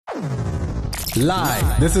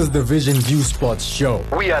Live. This is the Vision View Sports Show.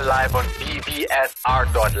 We are live on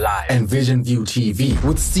BBSR.live and Vision View TV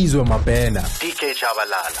with Sizwe Mabena, DK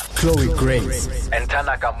Chabalala, Chloe Grace, and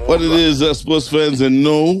Tanaka Moore. What it is, sports fans, and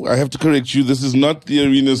no, I have to correct you. This is not the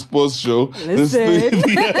Arena Sports Show. It's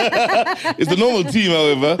the normal team,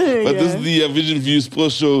 however, but this is the Vision View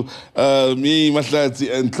Sports Show. Me, Mahlati,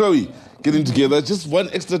 and Chloe getting together just one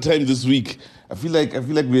extra time this week. I feel like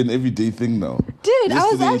we're an everyday thing now. Dude, I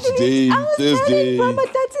was telling Mama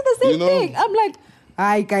Tati the same thing. I'm like,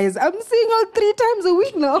 hi guys, I'm seeing all 3 times a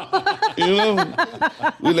week now.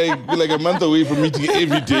 We're like a month away from meeting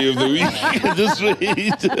every day of the week at this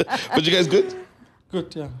rate. But you guys good?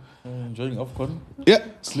 Good, yeah. Enjoying AFCON. Yeah.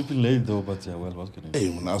 Sleeping late though, but yeah, well, what can you do?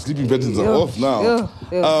 Hey, now sleeping patterns are off now.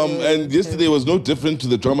 And yesterday was no different to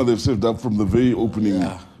the drama they've served up from the very opening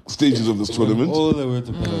stages of this tournament. All the way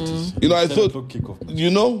to penalties. I thought,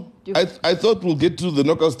 I thought we'll get to the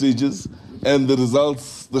knockout stages and the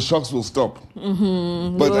results, the shocks will stop.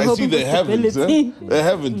 But I see they haven't. They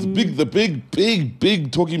haven't. The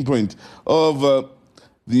big talking point of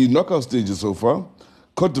the knockout stages so far,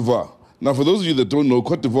 Cote d'Ivoire. Now, for those of you that don't know,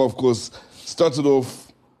 Cote d'Ivoire, of course, started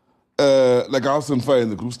off like a house on fire in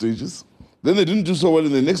the group stages. Then they didn't do so well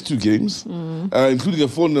in the next 2 games, including a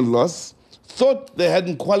 4-0 loss. Thought they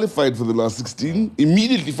hadn't qualified for the last 16,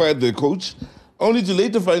 immediately fired their coach, only to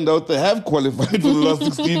later find out they have qualified for the last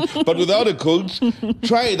 16, but without a coach.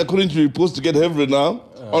 Tried, according to reports, to get Hevra now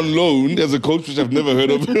on loan as a coach, which I've never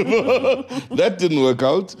heard of before. That didn't work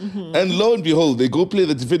out. And lo and behold, they go play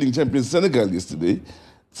the defending champion Senegal yesterday.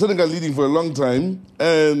 Senegal leading for a long time,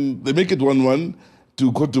 and they make it 1-1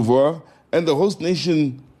 to Cote d'Ivoire, and the host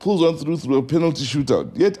nation pulls on through a penalty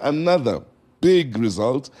shootout. Yet another big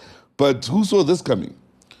result. But who saw this coming?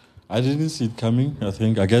 I didn't see it coming.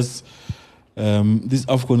 I guess this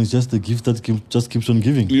AFCON is just the gift that just keeps on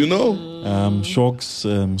giving. Shocks,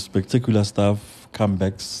 spectacular stuff,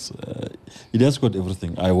 comebacks. It has got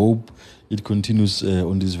everything. I hope it continues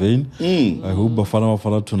on this vein. I hope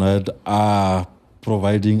Bafana tonight are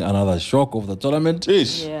providing another shock of the tournament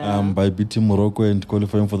by beating Morocco and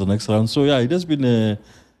qualifying for the next round. So yeah, it has been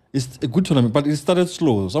it's a good tournament, but it started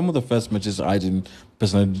slow. Some of the first matches I didn't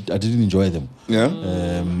enjoy them.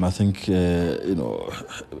 I think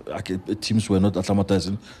teams were not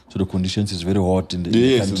acclimatizing to the conditions. It's very hot in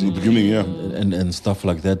the country, in the beginning, and stuff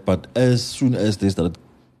like that. But as soon as they started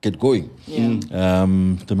get going,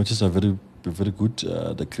 the matches are very, very good.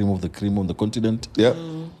 The cream of the cream on the continent.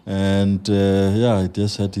 And it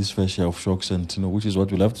just had its fair share of shocks, and which is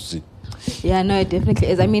what we'll have to see. Yeah, no, it definitely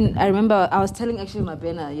is. I mean, I remember I was telling actually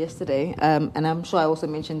Mabena yesterday, and I'm sure I also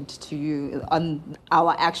mentioned to you on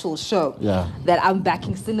our actual show that I'm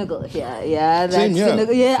backing Senegal here. I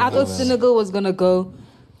thought Senegal was going to go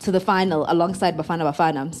to the final alongside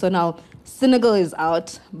Bafana. So now Senegal is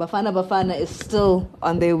out. Bafana is still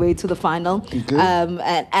on their way to the final. Okay.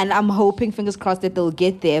 And I'm hoping, fingers crossed, that they'll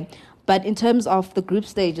get there. But in terms of the group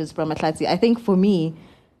stages from Atleti, I think for me,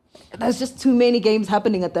 there's just too many games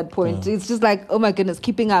happening at that point. It's just like, oh my goodness,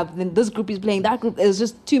 keeping up. Then this group is playing that group. There's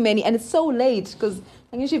just too many. And it's so late because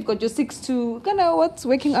I guess you've got your 6 to, what's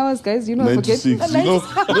working hours, guys? 9 to 6. You know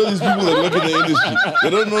these people that work in the industry. They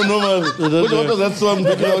don't know normal. What was that song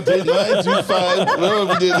back out 9 to 5?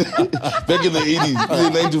 Remember we did back in the 80s,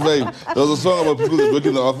 9 to 5. There was a song about people that work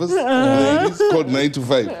in the office in the 80s called 9 to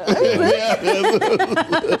 5.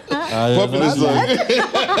 Popular song.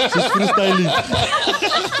 She's freestyling.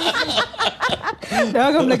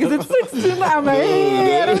 Now I'm like, is it 16? I'm like,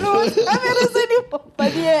 I don't know what it is anymore.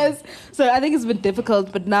 But yes. So I think it's been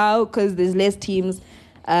difficult, but now because there's less teams,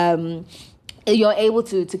 you're able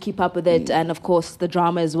to keep up with it. And of course, the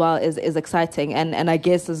drama as well is exciting. And I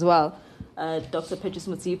guess as well, Dr. Petrus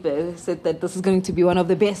Motsepe said that this is going to be one of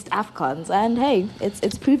the best AFCONs. And hey,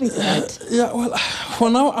 it's proving tonight. For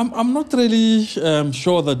now, I'm not really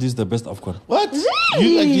sure that this is the best AFCON. What? Really?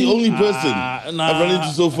 You're like the only person I've run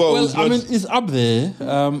into so far. Well, it's up there.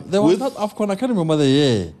 There was that AFCON, I can't remember the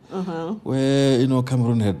year, where,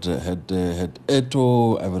 Cameroon had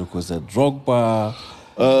Eto'o, Ivory Coast had Drogba.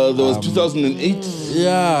 There was 2008.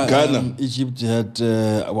 Ghana. Egypt had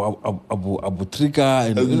Abu Trika.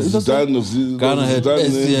 And Ghana had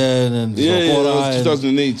Essien and Zokora.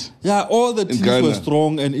 2008. All the teams were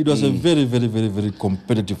strong, and it was a very, very, very, very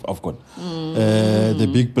competitive AFCON. The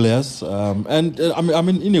big players.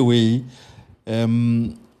 In a way,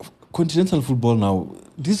 continental football now,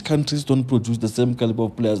 these countries don't produce the same caliber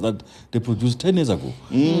of players that they produced 10 years ago.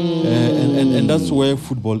 And that's where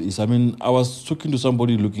football is. I was talking to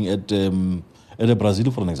somebody looking at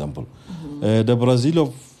Brazil, for an example. The Brazil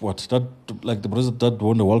of the Brazil that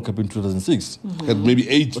won the World Cup in 2006 had maybe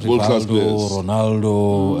 8 world-class players.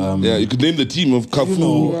 Ronaldo. You could name the team of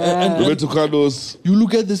Cafu, Roberto Carlos. You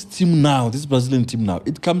look at this team now, this Brazilian team now,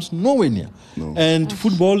 it comes nowhere near. No. And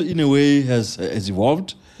football, in a way, has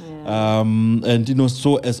evolved. And,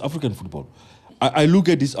 so as African football, I look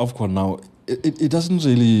at this AFCON now, it doesn't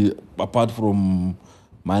really, apart from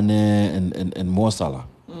Mane and Mo Salah.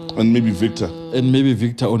 And maybe Victor.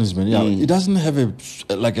 Onisman. Yeah, it doesn't have a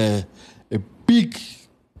big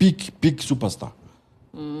superstar.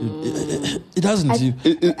 It doesn't.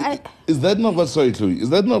 Is that not what's Chloe? Is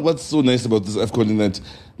that not what's so nice about this AFCON in that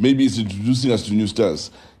maybe it's introducing us to new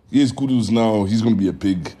stars? Here's Kudus now. He's going to be a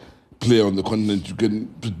big player on the continent. You can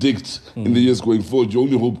predict in the years going forward. You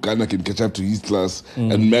only hope Ghana can catch up to his class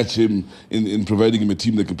and match him in providing him a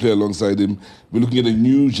team that can play alongside him. We're looking at a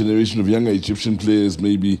new generation of younger Egyptian players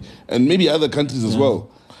maybe, and maybe other countries as well,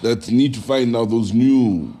 that need to find now those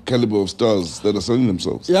new caliber of stars that are selling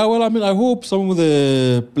themselves. Yeah, well, I hope some of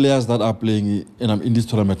the players that are playing in this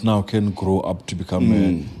tournament now can grow up to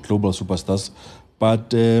become global superstars.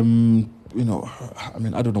 But, I don't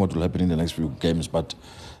know what will happen in the next few games, but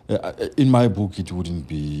in my book, it wouldn't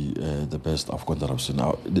be the best AFCON that I've seen.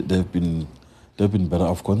 Now, there have been better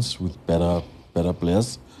AFCONs with better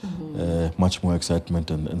players, much more excitement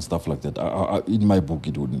and stuff like that. In my book,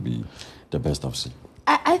 it wouldn't be the best I've seen.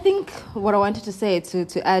 I think what I wanted to say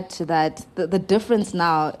to add to that, the difference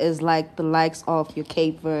now is like the likes of your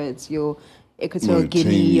Cape Verdes, your Equatorial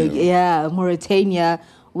Guinea, Mauritania,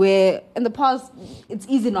 where in the past it's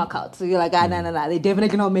easy knockout. So you're like, no, they're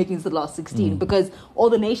definitely not making it to the last 16 because all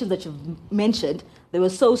the nations that you've mentioned, they were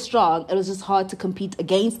so strong, it was just hard to compete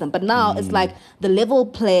against them. But now it's like the level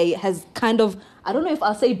play has kind of, I don't know if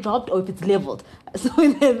I'll say dropped or if it's leveled. So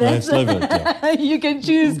that's leveled, you can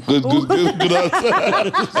choose. Good answer.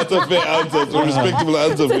 That's a fair answer. It's a respectable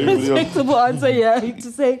answer. It's a respectable answer,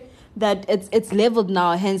 to say that it's leveled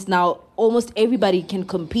now. Hence, now almost everybody can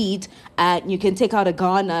compete. And you can take out a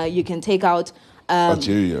Ghana, you can take out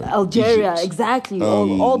Algeria, Egypt. Exactly.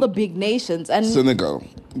 All the big nations and Senegal.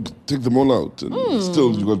 Take them all out. And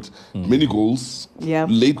still, you got many goals,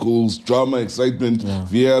 late goals, drama, excitement.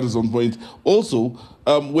 VR is on point. Also,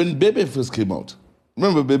 when Bebe first came out,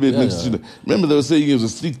 remember Bebe at Manchester United? Remember they were saying he was a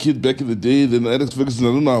street kid back in the day. Then Alex Ferguson, I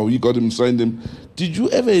don't know how he got him, signed him. Did you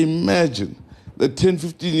ever imagine that 10,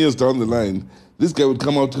 15 years down the line, this guy would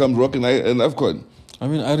come rocking an AFCON?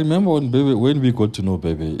 I remember when we got to know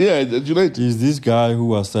Bebe. Yeah, at United. He's this guy who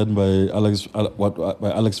was signed by Alex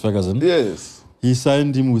Ferguson. Yes. He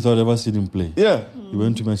signed him without ever seeing him play. Yeah. He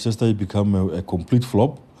went to Manchester, he became a complete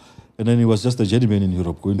flop. And then he was just a journeyman in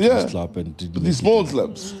Europe, going to his club. And these small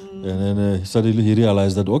clubs. And then suddenly he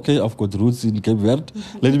realized that, okay, I've got roots in Cape Verde,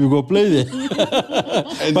 let me go play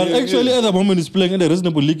there. But actually at the moment he's playing in a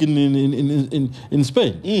reasonable league in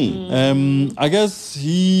Spain. I guess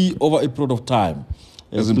he, over a period of time,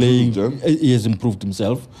 he has improved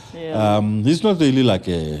himself. Yeah. He's not really like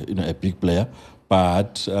a big player,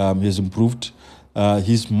 but he has improved.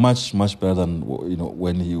 He's much better than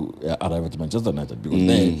when he arrived at Manchester United, because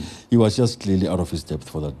there he was just clearly out of his depth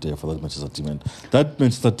for that Manchester team, and that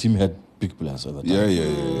Manchester team had big players at that time.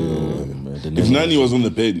 If Nani was on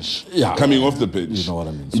the bench, coming off the bench, you know what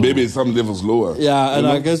I mean. So, maybe some levels lower. Yeah, and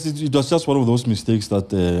I guess it was just one of those mistakes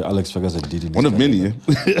that Alex Ferguson did. One of many. As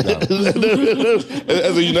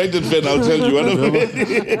a United fan, I'll tell you, one of many.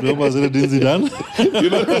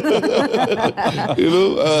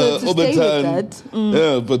 Over time.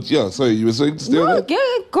 Yeah, but sorry, you were saying to stay on that?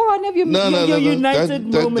 Go on, have your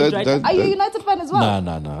United moment, right? Are you a United fan as well?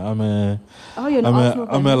 No.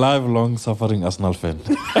 I'm a lifelong suffering Arsenal fan.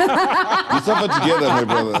 We suffer together, my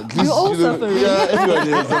brother. You all suffer. Yeah,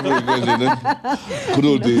 everybody is suffering. Good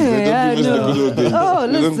old days. Good old days. Oh,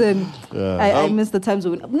 listen. I miss the times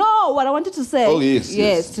when... No, what I wanted to say... Oh,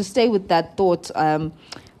 yes. To stay with that thought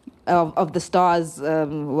of the stars,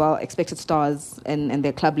 expected stars and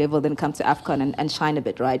their club level, then come to AFCON and shine a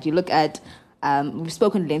bit, right? You look at... we've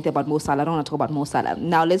spoken lengthy about Mo Salah. I don't want to talk about Mo Salah.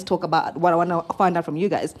 Now let's talk about what I want to find out from you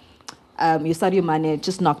guys. Sadio Mane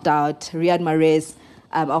just knocked out. Riyad Mahrez,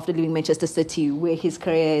 after leaving Manchester City, where his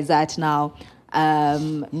career is at now.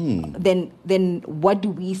 Then what do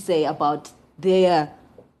we say about their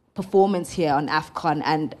performance here on AFCON?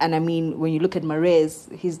 And I mean, when you look at Mahrez,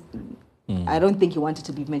 I don't think he wanted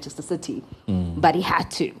to leave Manchester City, but he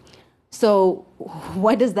had to. So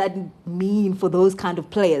what does that mean for those kind of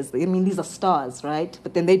players? I mean, these are stars, right?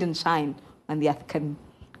 But then they didn't shine on the African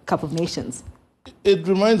Cup of Nations. It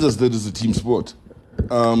reminds us that it's a team sport.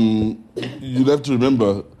 You'd have to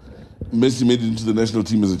remember, Messi made it into the national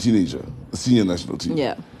team as a teenager, a senior national team.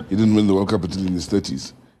 Yeah. he didn't win the World Cup until in his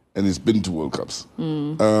 30s, and he's been to World Cups.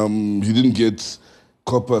 He didn't get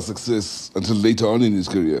Copa success until later on in his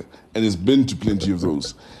career, and he's been to plenty of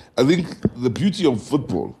those. I think the beauty of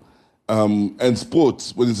football and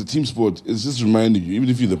sports, when it's a team sport, is just reminding you, even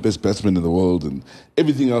if you're the best batsman in the world and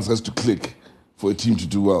everything else has to click for a team to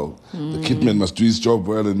do well. The kitman must do his job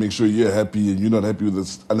well and make sure you're happy and you're not happy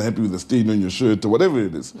with unhappy with the stain on your shirt or whatever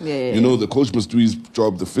it is. The coach must do his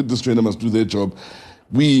job, the fitness trainer must do their job.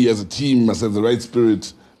 We as a team must have the right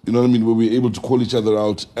spirit, you know what I mean, where we're able to call each other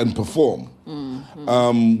out and perform.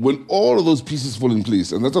 When all of those pieces fall in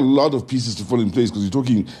place, and that's a lot of pieces to fall in place because you're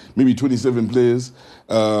talking maybe 27 players,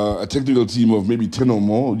 a technical team of maybe 10 or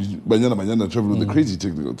more. Banyana travel with a crazy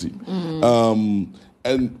technical team.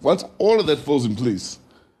 And once all of that falls in place,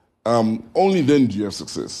 only then do you have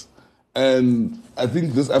success. And I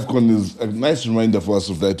think this AFCON is a nice reminder for us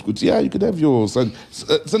of that. Yeah, you could have your son.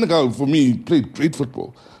 Senegal, for me, played great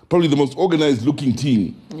football. Probably the most organized-looking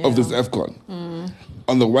team of this AFCON.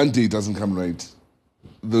 On the one day it doesn't come right,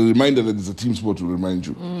 the reminder that it's a team sport will remind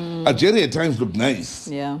you. Algeria at times looked nice.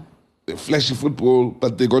 Yeah. They flashy football,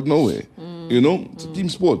 but they got nowhere. It's a team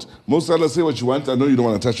sport. Mo Salah, say what you want. I know you don't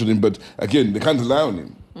want to touch on him, but again, they can't rely on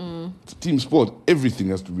him. It's a team sport. Everything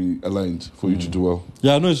has to be aligned for you to do well.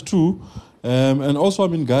 Yeah, no, it's true. And also, I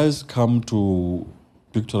mean, guys come to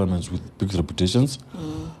big tournaments with big reputations.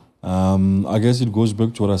 I guess it goes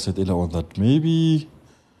back to what I said earlier on, that maybe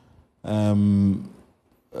the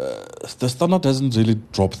standard hasn't really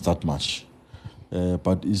dropped that much.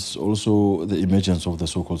 But it's also the emergence of the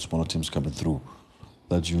so-called smaller teams coming through.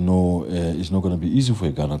 That it's not going to be easy for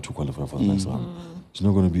Ghana to qualify for the next round. It's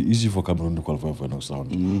not going to be easy for Cameroon to qualify for the next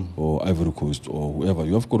round, or Ivory Coast, or whoever.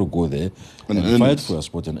 You have got to go there and fight for your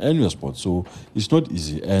spot and earn your spot. So it's not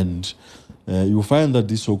easy. And you find that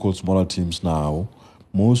these so-called smaller teams now,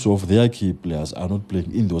 most of their key players are not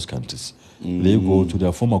playing in those countries. They go to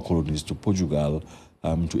their former colonies, to Portugal,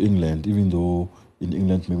 to England, even though in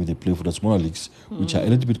England maybe they play for the smaller leagues, which are a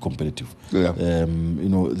little bit competitive. Yeah.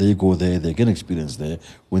 They go there, they gain experience there.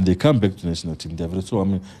 When they come back to the national team, they're very strong. I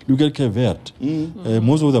mean, look at Cape Verde.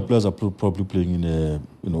 Most of the players are probably playing in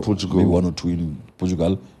Portugal, maybe one or two in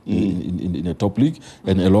Portugal, in a top league,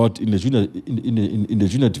 and a lot in the junior in the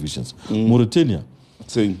junior divisions. Mauritania,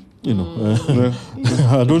 same. I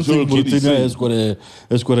don't think Mauritania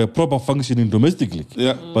has got a proper function in domestic league.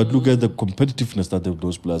 Yeah. But look at the competitiveness that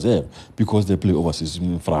those players have because they play overseas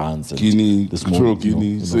in France and Guinea, the small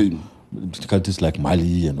Guinea, same. Countries like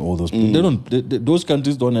Mali and all those. Those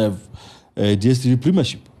countries don't have a DSTV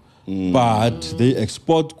Premiership. But they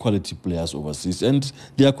export quality players overseas and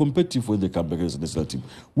they are competitive when they come back as a national team,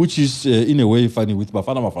 which is in a way funny with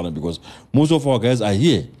Bafana because most of our guys are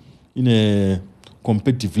here in a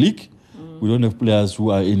competitive league. We don't have players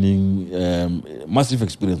who are earning massive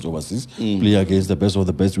experience overseas, play against the best of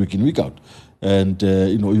the best week in, week out. And,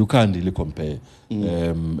 you can't really compare.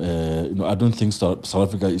 I don't think South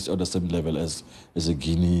Africa is on the same level as a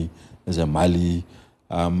Guinea, as a Mali.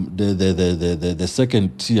 The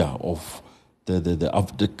second tier of the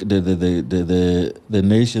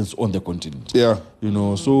nations on the continent. Yeah.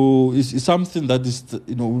 So it's something that is,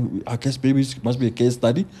 I guess maybe it must be a case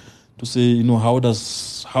study to say, how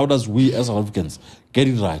does we as South Africans get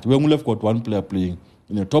it right? We only have got one player playing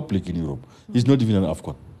in a top league in Europe. He's not even an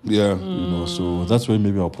AFCON. Yeah. So that's where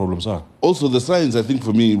maybe our problems are. Also, the signs, I think,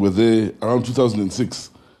 for me, were there around 2006.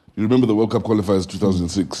 You remember the World Cup qualifiers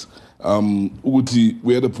 2006. Uguti,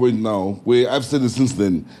 we're at a point now where I've said it since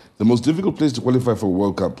then, the most difficult place to qualify for a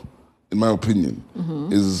World Cup, in my opinion,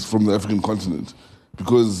 is from the African continent.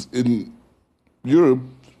 Because in Europe,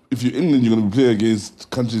 if you're England, you're going to be playing against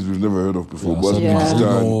countries we've never heard of before.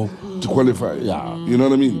 To qualify. Yeah. You know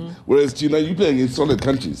what I mean? Whereas China, you're playing against solid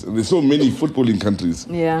countries. And there's so many footballing countries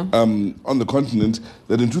on the continent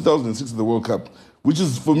that in 2006 at the World Cup, which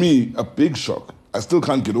is for me a big shock. I still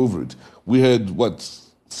can't get over it. We had,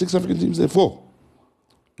 6 African teams there? 4.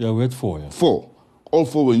 Yeah, we had 4, yeah. 4. All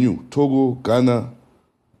 4 were new. Togo, Ghana,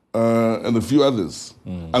 and a few others.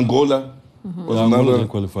 Angola. Was another, didn't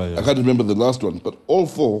qualify, yeah. I can't remember the last one, but all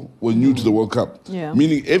 4 were new to the World Cup. Yeah.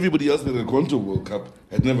 Meaning everybody else that had gone to a World Cup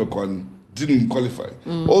had never didn't qualify.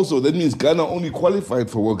 Also, that means Ghana only qualified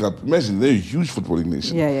for World Cup. Imagine, they're a huge footballing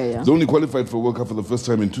nation. Yeah. They only qualified for World Cup for the first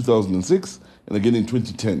time in 2006, and again in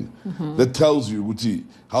 2010. That tells you, Guti,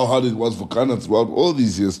 how hard it was for Ghana throughout all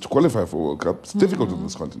these years to qualify for World Cup. It's difficult on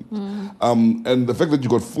this continent. And the fact that you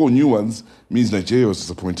got 4 new ones means Nigeria was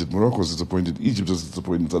disappointed, Morocco was disappointed, Egypt was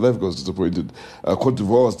disappointed, South Africa was disappointed, Cote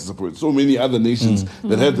d'Ivoire was disappointed. So many other nations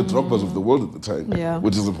that had the Drogbas of the world at the time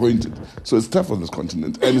were disappointed. So it's tough on this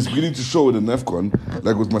continent. And it's beginning to show it in AFCON,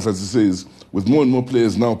 like what Masasi says, with more and more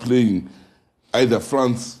players now playing either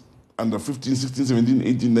France, under 15, 16, 17,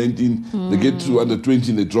 18, 19, they get to under 20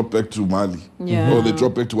 and they drop back to Mali. Or they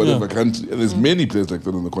drop back to whatever country. And there's many players like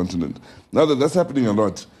that on the continent. Now that that's happening a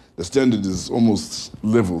lot, the standard is almost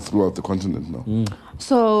level throughout the continent now.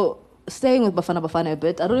 So, staying with Bafana a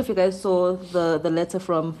bit, I don't know if you guys saw the letter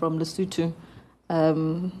from Lesotho,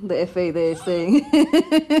 the FA, they're saying...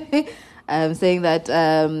 saying that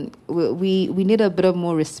we need a bit of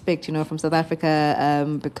more respect, from South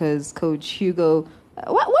Africa, because Coach Hugo...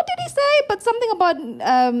 What did he say? But something about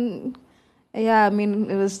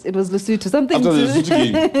it was Lesotho. Something after the Lesotho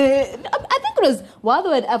game. I think it was while they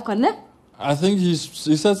were at AFCON, ne? I think he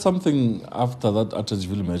said something after that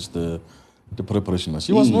Atteridgeville match, the preparation match.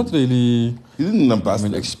 He was not really... He didn't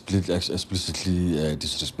explicitly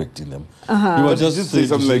disrespecting them. He was just saying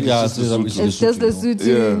something like it's just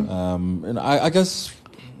Lesotho. And I guess...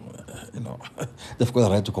 they've got the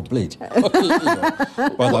right to complain.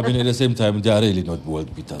 But I mean, at the same time, they are really not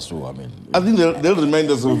world beaters. So I mean, I think they'll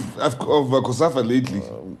remind us of COSAFA lately.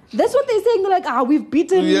 That's what they're saying. They're like, we've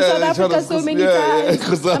beaten South Africa so many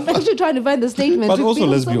times. I'm actually trying to find the statement. But also,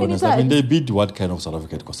 let's be honest. I mean, they beat what kind of South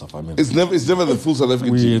Africa at COSAFA? I mean, it's never the full South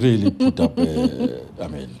African team. We really put up.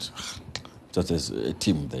 Just as a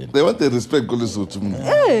team then. They want the respect, Lesotho.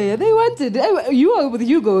 Hey, they wanted. You are with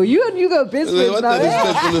Hugo. You and Hugo best friends. They want the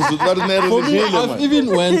respect, For me, I've even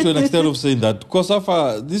went to an extent of saying that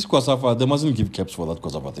COSAFA, they mustn't give caps for that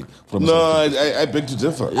COSAFA thing. No, I beg to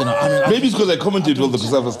differ. Maybe it's because I commented all the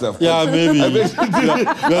COSAFA stuff. Yeah, maybe.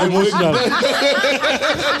 You're emotional.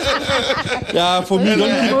 Yeah, for me,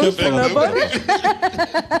 don't give caps for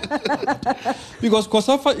that. Because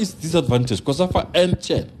COSAFA is disadvantaged. COSAFA and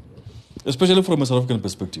Chen. Especially from a South African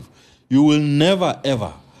perspective, you will never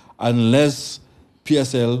ever, unless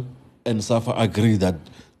PSL and SAFA agree that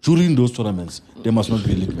during those tournaments there must not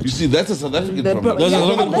be league matches. You see, that's a South African problem. That's a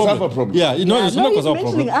South African problem. Yeah, it's not a South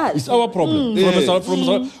problem. It's our problem.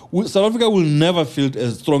 South Africa will never field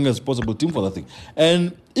as strong as possible team for that thing.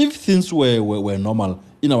 And if things were normal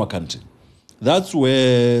in our country, that's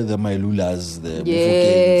where the Mailulas, the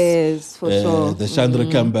Mufokens, for sure. The Chandra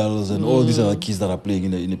Campbells and all these other kids that are playing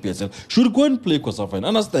in the PSL should go and play COSAFA and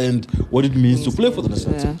understand what it means to play for the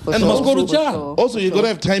national team. And must go to Chad. Also, you've got to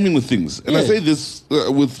have timing with things. And I say this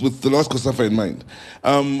with the last COSAFA in mind.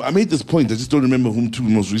 I made this point, I just don't remember whom to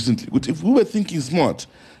most recently. If we were thinking smart,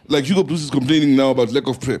 like Hugo Bruce is complaining now about lack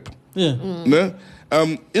of prep. Yeah. In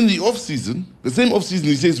the off-season, the same off-season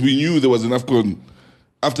he says we knew there was an AFCON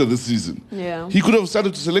after this season. He could have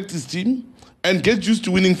started to select his team and get used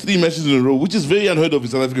to winning 3 matches in a row, which is very unheard of in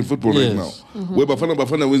South African football right now, where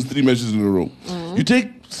Bafana wins 3 matches in a row. You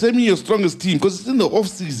take your strongest team, because it's in the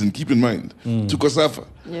off-season, keep in mind, to COSAFA.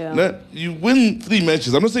 Now, you win 3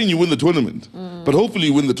 matches. I'm not saying you win the tournament, but hopefully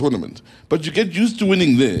you win the tournament. But you get used to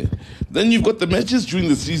winning there. Then you've got the matches during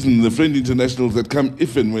the season, the friendly internationals that come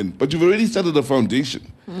if and when. But you've already started a foundation.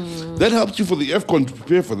 That helps you for the AFCON to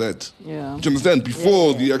prepare for that. Do you understand?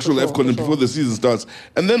 Before the actual AFCON and before the season starts.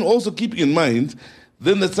 And then also keeping in mind,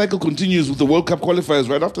 then the cycle continues with the World Cup qualifiers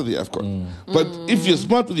right after the AFCON. But if you're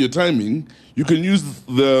smart with your timing, you can use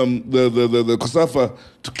the COSAFA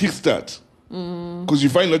to kickstart. Because you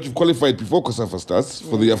find out you've qualified before COSAFA starts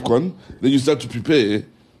for the AFCON, then you start to prepare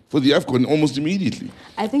for the AFCON almost immediately.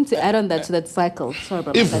 I think to add on that to that cycle, sorry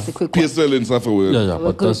about that, that's a quick one. PSL and SAFA were...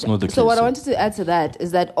 but that's not the case. So what I wanted to add to that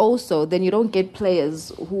is that also then you don't get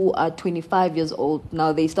players who are 25 years old.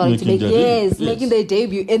 Now they're starting to make making their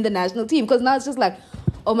debut in the national team. Because now it's just like,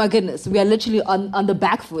 oh my goodness, we are literally on the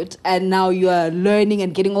back foot and now you are learning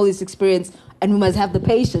and getting all this experience and we must have the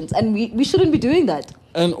patience. And we shouldn't be doing that.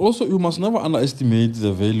 And also, you must never underestimate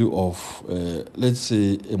the value of, let's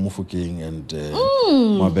say, Mufokeng and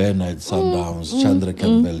Mabena at Sundowns, Chandra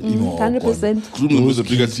Campbell, Imo 100%. Krumlin was a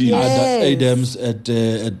bigger team. Adams at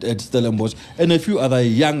Stellenbosch, and a few other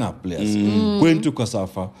younger players going to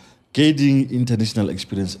COSAFA, getting international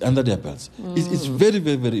experience under their belts. It's very,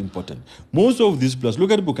 very, very important. Most of these players,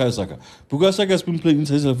 look at Bukayo Saka. Bukayo Saka has been playing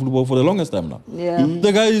international football for the longest time now.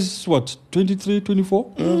 The guy is, 23,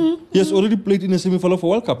 24? He has already played in a semi-final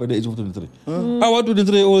for World Cup at the age of 23. Our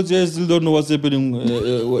 23-year-olds still don't know what's happening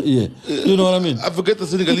here. You know what I mean? I forget the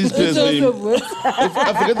Senegalese player's name.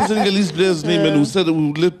 I forget the Senegalese player's name and who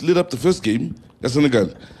lit up the first game at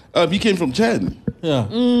Senegal. He came from Chan. Yeah.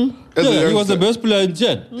 He was the best player in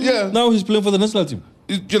Chan. Yeah. Now he's playing for the national team.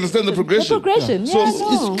 You understand the progression? The progression, So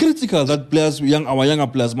it's critical that our younger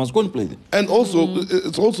players must go and play them. And also,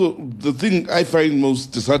 it's also the thing I find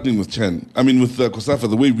most disheartening with Chan. I mean, with COSAFA,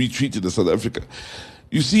 the way we treated the South Africa.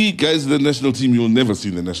 You see guys in the national team you'll never see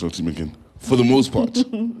in the national team again, for the most part.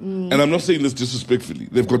 And I'm not saying this disrespectfully.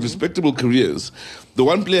 They've got respectable careers. The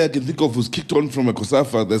one player I can think of who's kicked on from a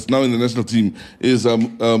COSAFA that's now in the national team is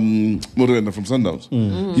Morena from Sundowns.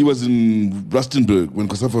 He was in Rustenburg when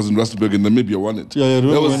COSAFA was in Rustenburg and Namibia won it. Yeah, I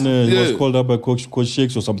remember when he was called up by Coach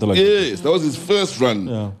Shakes or something like that. Yes, that was his first run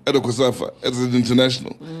at a COSAFA as an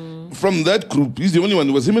international. From that group, he's the only one.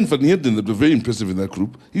 It was him and Van Heerden that were very impressive in that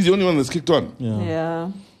group. He's the only one that's kicked on. Yeah.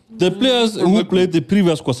 The players who played the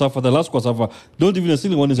previous COSAFA, the last COSAFA, don't even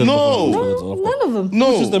see one is none of them.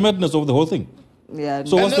 No. Which is the madness of the whole thing. Yeah.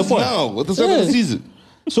 So what's the point? Now, at the start of the season.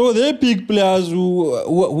 So they pick players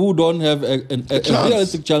who don't have a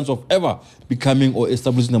realistic chance of ever becoming or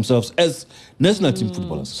establishing themselves as national team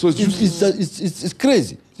footballers. So it's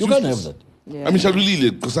crazy. You can't have that. Yeah. I mean, shall we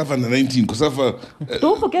lead COSAFA under 19? COSAFA.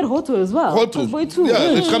 Don't forget Hoto as well. Hoto.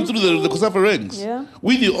 Yeah, they've come through the COSAFA ranks. Yeah.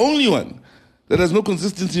 We're the only one that has no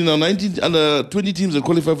consistency in our 20 teams that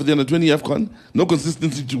qualify for the under 20 AFCON. No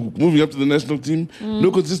consistency to moving up to the national team. No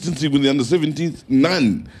consistency with the under 17s.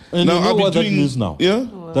 None. And now, you know what that means now? Yeah.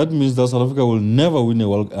 That means that South Africa will never win a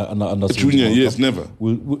World under 17 Junior, World yes, Cup. never.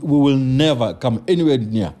 We will never come anywhere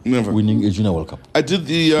near winning a Junior World Cup. I did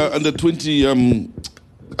the under 20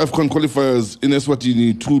 AFCON qualifiers in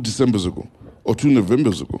Eswatini 2 Decembers ago, or 2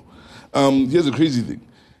 Novembers ago. Here's a crazy thing.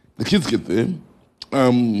 The kids get there,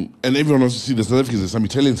 and everyone wants to see the South Africans. There's some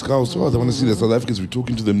Italian scouts. Oh, they want to see the South Africans. We're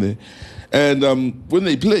talking to them there. And when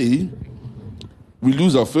they play, we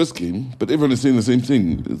lose our first game, but everyone is saying the same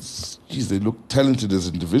thing. They look talented as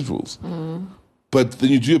individuals. But then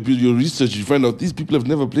you do your research, you find out these people have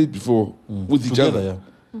never played before with each other.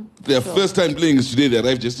 Their first time playing is today. They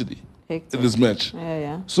arrived yesterday in this match.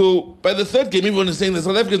 So by the third game, everyone is saying the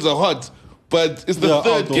South Africans are hot, but it's the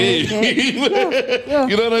third game.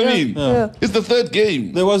 You know what I mean? It's the third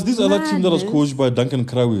game. There was this other team that was coached by Duncan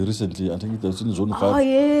Krawi recently. I think it was in Zone 5. Oh,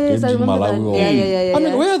 yes, I remember Malawi that. I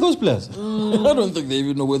mean, where are those players? I don't think they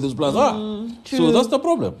even know where those players are. True. So that's the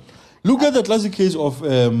problem. Look at the classic case of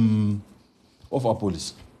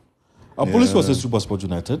Apolis. Apolis was a Super Sport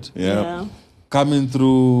United. Coming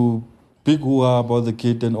through big hoo-ha about the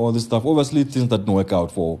kid and all this stuff. Obviously, things that don't work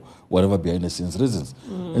out for whatever behind the scenes reasons.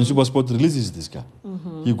 And Super Sport releases this guy.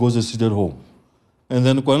 He goes and sits at home. And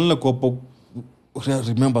then Kwanele Kopo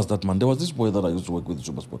remembers that man. There was this boy that I used to work with in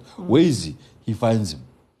Super Sport. Where is he? He finds him.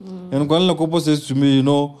 And Kwanele Kopo says to me, you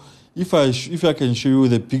know, if I can show you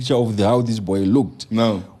the picture of how this boy looked.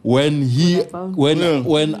 When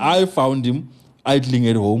I found him idling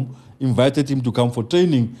at home, invited him to come for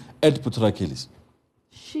training at Petra Kelly's.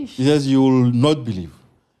 He says, you will not believe.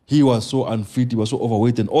 He was so unfit, he was so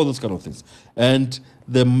overweight and all those kind of things. And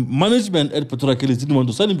the management at Petra Kelly's didn't want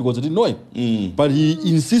to sign him because they didn't know him. But he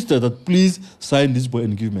insisted that please sign this boy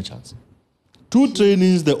and give him a chance. 2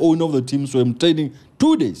 trainings, the owner of the team saw him training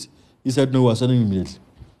 2 days. He said, no, we're signing him immediately.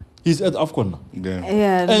 He's at AFCON now.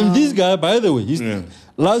 And this guy, by the way,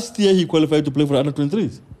 last year he qualified to play for under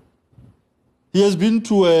 23s. He has been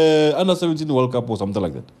to under 17 World Cup or something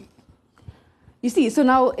like that. You see, so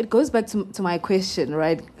now it goes back to my question,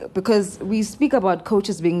 right? Because we speak about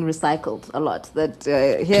coaches being recycled a lot. That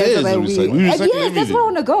here's where we recycle everything. That's where I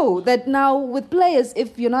want to go. That now with players,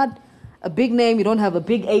 if you're not a big name, you don't have a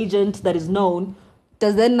big agent that is known,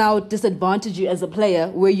 does that now disadvantage you as a player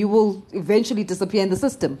where you will eventually disappear in the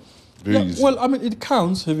system? Well, I mean, it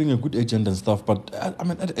counts having a good agent and stuff, but I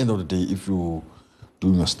mean, at the end of the day, if you're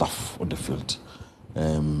doing your stuff on the field,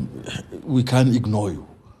 we can't ignore you.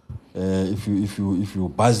 If you're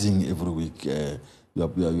buzzing every week, if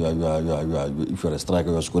you're a striker,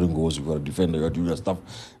 you're scoring goals, if you're a defender, you're doing your stuff,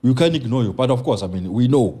 you can't ignore you. But of course, I mean, we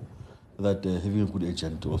know that having a good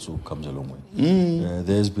agent also comes a long way.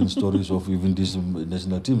 There's been stories of even these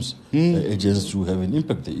national teams, agents who have an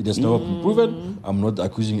impact there. It has never been proven. I'm not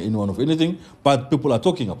accusing anyone of anything, but people are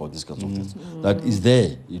talking about these kinds of things. That is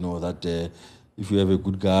there, you know, that if you have a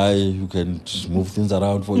good guy who can just move things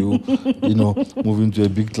around for you, you know, move into a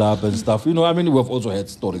big club and stuff. You know, I mean, we've also heard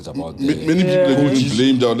stories about many people have even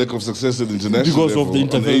blamed our lack of success at international because of the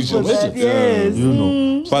intervention. You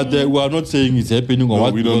know, but we are not saying it's happening or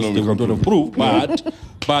what we don't know. We don't approve.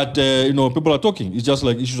 But you know, people are talking. It's just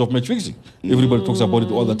like issues of match fixing. Everybody talks about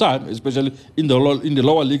it all the time, especially in the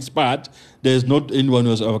lower leagues. But there's not anyone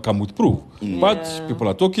who has ever come with proof. But people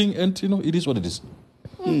are talking, and you know, it is what it is.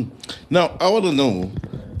 Now, I want to know,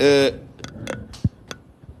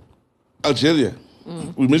 Algeria.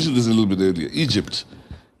 We mentioned this a little bit earlier. Egypt,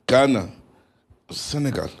 Ghana,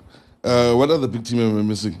 Senegal. What other big team am I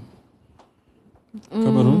missing?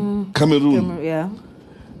 Cameroon. Yeah.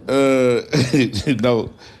 Now,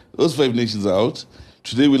 those 5 nations are out.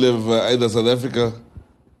 Today we'll have either South Africa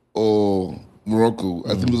or Morocco.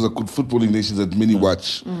 I think those are good footballing nations that many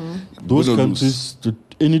watch. Those countries,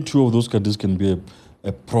 any 2 of those countries can be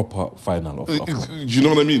a proper final of do you know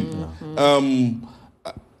what I mean?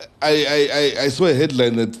 I saw a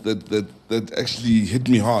headline that actually hit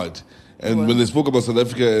me hard. And when they spoke about South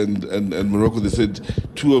Africa and Morocco, they said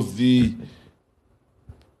 2 of the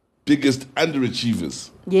biggest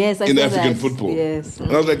underachievers in African football. Yes.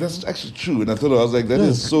 And I was like, that's actually true. And I was like, that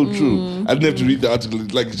is so true. I didn't have to read the article.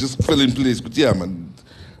 It just fell in place. But yeah, man,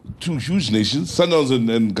 2 huge nations. Sundowns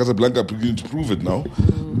and Casablanca are beginning to prove it now.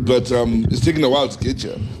 But it's taken a while to get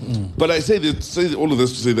here. But I say all of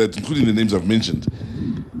this to say that, including the names I've mentioned,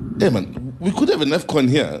 yeah, man, we could have an AFCON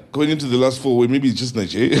here going into the last 4 where maybe it's just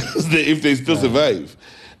Nigeria if they still survive.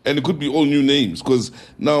 And it could be all new names. Because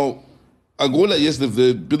now, Angola, yes,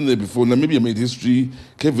 they've been there before. Namibia made history.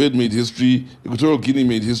 Cape Verde made history. Equatorial Guinea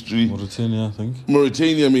made history. Mauritania, I think.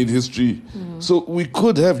 Mauritania made history. So we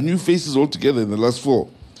could have new faces altogether in the last 4.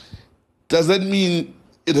 Does that mean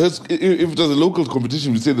it hurts? If it was a local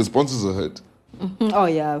competition, we say the sponsors are hurt. Oh,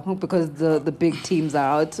 yeah, because the big teams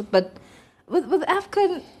are out. But with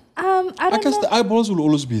AFCON, I guess the eyeballs will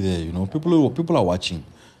always be there, you know. People are watching.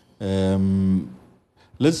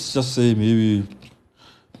 Let's just say maybe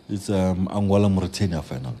it's Angola-Mauritania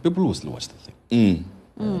final. People will still watch the thing.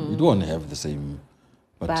 You don't have the same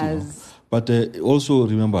buzz. But also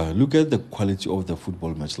remember, look at the quality of the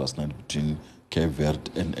football match last night between Cape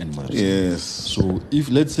Verde and Mauritania. Yes. So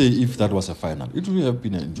let's say if that was a final, it would have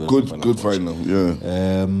been an enjoyable good final. Yeah.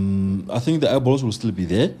 I think the eyeballs will still be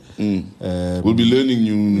there. We'll be learning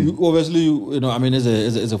new. Obviously, you know, I mean,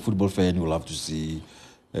 as a football fan, you'll have to see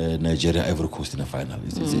Nigeria, Ivory Coast in a final.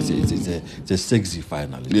 It's a sexy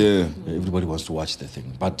final. Yeah. Everybody wants to watch the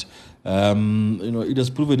thing. But, you know, it has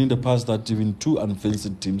proven in the past that even 2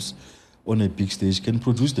 unfenced teams on a big stage can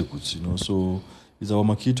produce the goods, you know. So it's our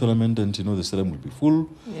marquee tournament, and, you know, the stadium will be full.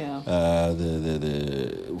 Yeah.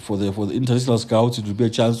 For the international scouts, it will be a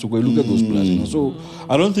chance to go look at those players, you know. So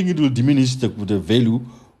I don't think it will diminish the value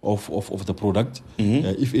of the product.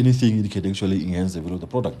 If anything, it can actually enhance the value of the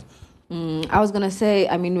product. I was going to say,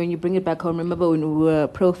 I mean, when you bring it back home, remember when we were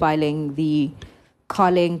profiling the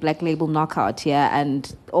Carling Black Label Knockout,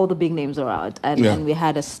 and all the big names are out, and we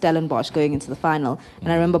had a Stellenbosch going into the final,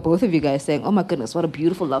 and I remember both of you guys saying, oh my goodness, what a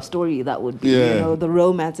beautiful love story that would be, you know, the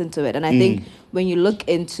romance into it. And I think when you look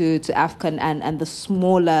into AFCON and the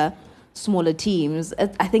smaller teams,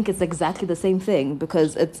 I think it's exactly the same thing,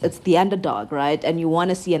 because it's the underdog, right? And you want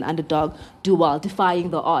to see an underdog do well, defying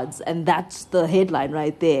the odds, and that's the headline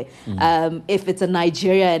right there. If it's a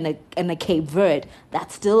Nigeria and a Cape Verde,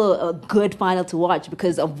 that's still a good final to watch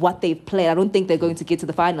because of what they've played. I don't think they're going to get to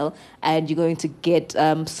the final and you're going to get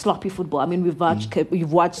sloppy football. I mean, we've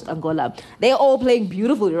watched Angola. They're all playing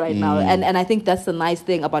beautifully right now, and I think that's the nice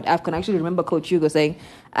thing about AFCON. I actually remember Coach Hugo saying,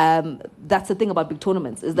 that's the thing about big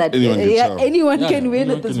tournaments, is that anyone can win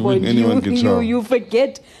at this point. You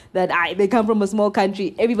forget that they come from a small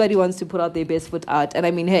country. Everybody wants to put out their best foot out. And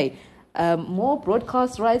I mean, hey, more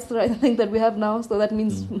broadcast rights, I think, that we have now. So that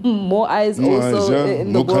means more eyes in the world.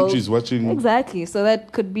 More countries watching. Exactly. So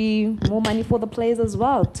that could be more money for the players as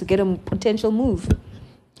well to get a potential move.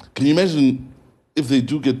 Can you imagine if they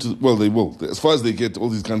do get to, well, they will. As far as they get, all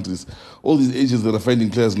these countries, all these agents that are finding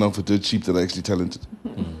players now for dirt cheap that are actually talented.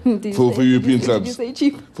 For European clubs. Did you say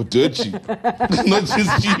cheap? For dirt cheap. Not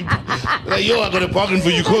just cheap. Like, yo, I got a bargain for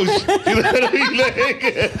you, coach. You know what I mean? Like,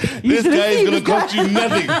 this guy is going to cost you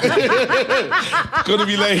nothing. It's going to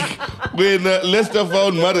be like when Leicester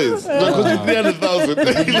found Mahrez. It's going to cost you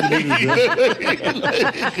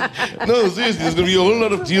 300,000. No, seriously, there's going to be a whole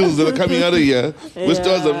lot of deals that are coming out of here where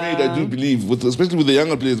stars are made, I do believe, especially with the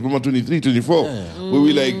younger players, Mama 23, 24, where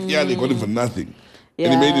we like, they got him for nothing.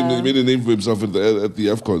 And he made a name for himself at the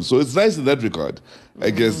AFCON. So it's nice in that regard, I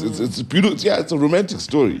guess. It's beautiful. Yeah, it's a romantic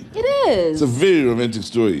story. It is. It's a very romantic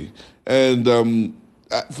story. And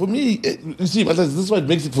for me, you see, this is what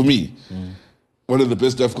makes it, for me, one of the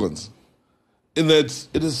best AFCONs. In that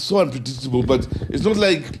it is so unpredictable, but it's not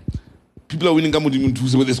like people are winning Gamudingun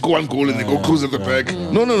Tuesday where they score one goal and they go close at the back.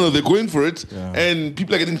 No, they're going for it. Yeah. And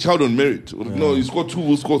people are getting chowed on merit. No, you score 2,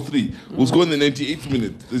 we'll score 3. We'll score in the 98th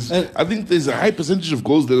minute. I think there's a high percentage of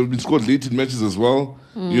goals that have been scored late in matches as well.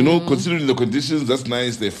 You know, considering the conditions, that's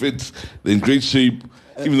nice. They're fit. They're in great shape.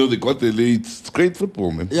 Even though they got there late, it's great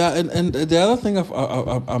football, man. Yeah, and the other thing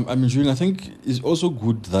I'm enjoying, I think, is also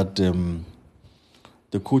good that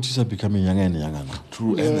the coaches are becoming younger and younger now.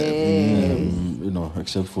 True, you know,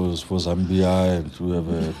 except for Zambia and we have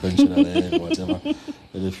a pensioner there, whatever,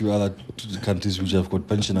 and a few other countries which have got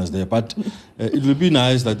pensioners there. But it will be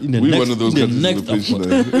nice that in the next, one of those countries with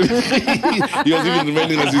pensioners. He was even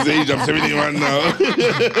reminding us his age. I'm 71 now.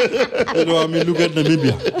 You know, I mean, look at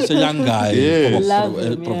Namibia. It's a young guy,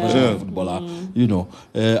 professional footballer. You know,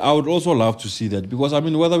 I would also love to see that because I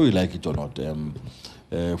mean, whether we like it or not.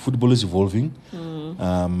 Football is evolving,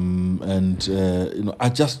 and you know, I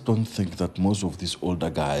just don't think that most of these older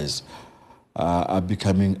guys are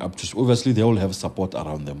becoming up to. Obviously, they all have support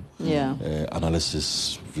around them. Yeah,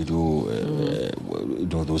 analysis, video, you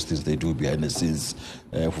know, those things they do behind the scenes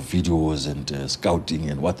for videos and scouting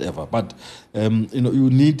and whatever. But you know, you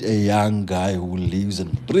need a young guy who lives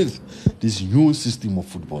and breathes this new system of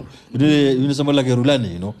football. You know somebody like a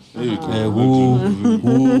Rulani, you know,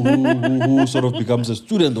 who sort of becomes a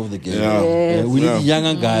student of the game. We need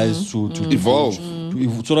younger guys to evolve.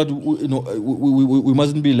 So that you know, we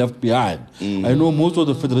mustn't be left behind. I know most of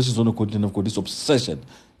the federations on the continent have got this obsession,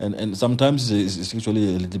 and sometimes it's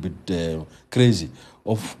actually a little bit crazy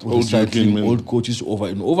of recycling old coaches over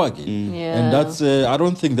and over again. And that's I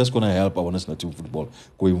don't think that's going to help our national team football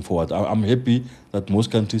going forward. I'm happy that most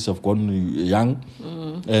countries have gone young,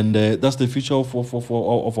 and that's the future of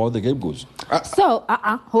how the game goes. So,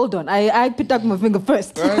 hold on. I picked up my finger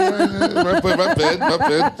first. My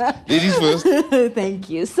bad. Ladies first. Thank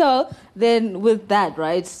you. So, then with that,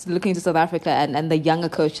 right, looking to South Africa and the younger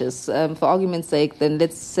coaches, for argument's sake, then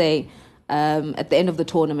let's say at the end of the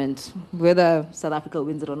tournament, whether South Africa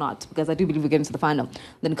wins it or not, because I do believe we're getting to the final,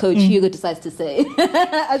 then Coach Hugo decides to say,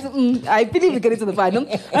 I believe we're getting to the final.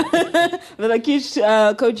 Then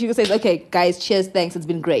Coach Hugo says, okay, guys, cheers, thanks, it's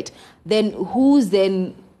been great. Then who's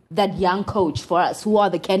then that young coach for us? Who are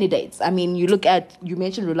the candidates? I mean, you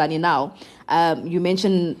mentioned Rulani now. You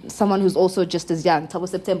mentioned someone who's also just as young. Thabo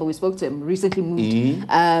September, we spoke to him, recently moved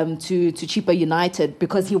to Chippa United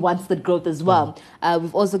because he wants the growth as well.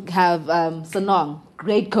 We've also have Sanong,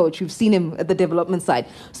 great coach. We've seen him at the development side.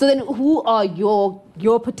 So then who are your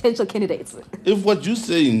potential candidates? If what you're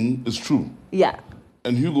saying is true. Yeah.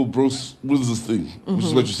 And Hugo Bros wins this thing, which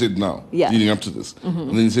is what you said now, leading up to this. And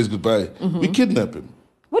then he says goodbye. We kidnap him.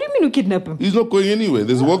 What do you mean we kidnap him? He's not going anywhere.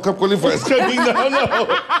 There's World Cup qualifiers coming now.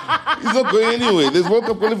 He's not going anywhere. There's World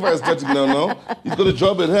Cup qualifiers starting now. He's got a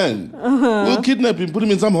job at hand. We'll kidnap him, put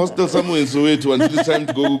him in some hostel somewhere in Soweto until it's time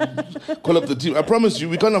to go call up the team. I promise you,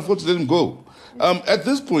 we can't afford to let him go. At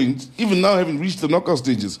this point, even now having reached the knockout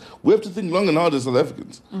stages, we have to think long and hard as South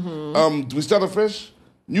Africans. Do we start afresh?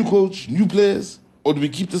 New coach, new players? Or do we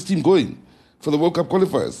keep this team going for the World Cup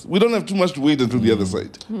qualifiers? We don't have too much to wait until the other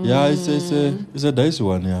side. Yeah, it's a dicey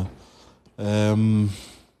one, yeah.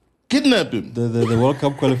 Kidnap him. The World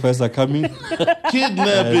Cup qualifiers are coming.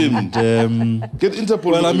 Kidnap him. Get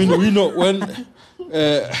Interpol. Well, I mean, we know when...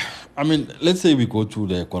 I mean, let's say we go to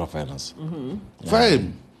the quarterfinals.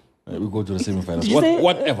 Fine. We go to the semifinals.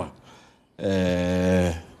 Whatever.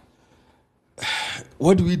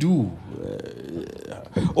 What do we do?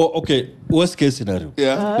 Okay, worst case scenario.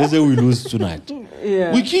 Yeah. Let's say we lose tonight.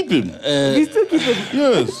 Yeah. We keep him. We still keep him.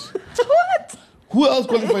 Yes. What? Who else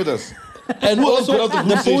qualified us? And Who else got out the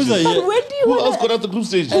group stages? Who else got out the group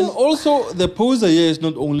stages? And also, the poser here is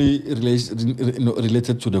not only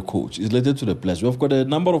related to the coach; it's related to the players. We've got a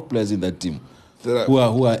number of players in that team who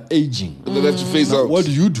are aging. They have to phase out. What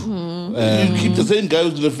do? You keep the same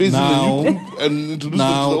guys to the face in the new group and introduce them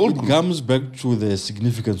to the old group. It comes back to the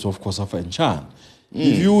significance of Kosafa and Chan.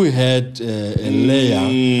 If you had a layer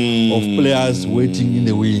of players waiting in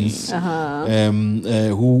the wings who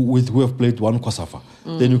have played one Kosafa,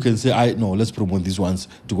 then you can say, let's promote these ones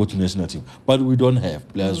to go to national team. But we don't have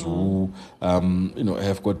players who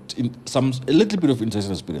have got a little bit of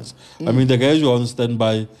international experience. I mean, the guys who are on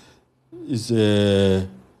standby is this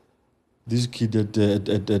kid at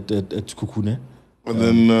Kukune. And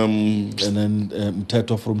then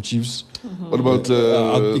Teto from Chiefs. What about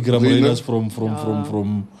Igram Reyners from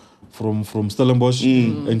Stellenbosch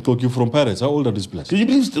and Koki from Pirates? How old are these players? Can you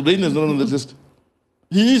believe Reyners not on the list?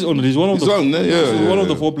 He is on it. He's one of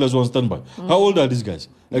the 4 players who are on standby. How old are these guys?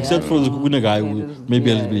 Except for the Kukune guy, who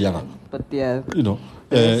maybe a little bit younger. But yeah,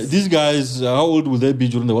 these guys, how old will they be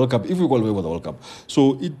during the World Cup if we qualify for the World Cup?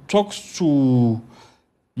 So it talks to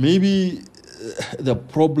maybe the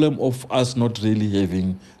problem of us not really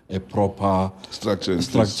having a proper structure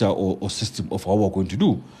or system of how we're going to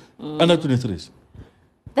do. Under 23s.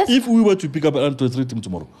 If we were to pick up an under 23 team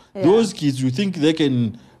tomorrow, those kids, you think they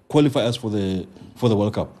can qualify us for the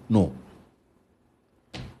World Cup. No.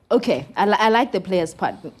 Okay, I like the players'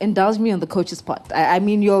 part. Indulge me on the coach's part. I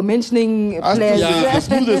mean, you're mentioning players. The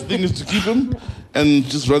smoothest thing is to keep him and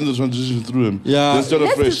just run the transition through him. Yeah. Let's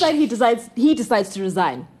decide he decides to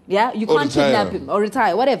resign. Yeah, you can't kidnap him or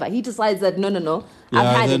retire, whatever. He decides that no.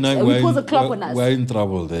 I've had it. And we put a clock on us. We're in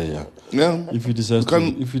trouble there. Yeah. If he decides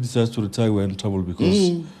to retire, we're in trouble because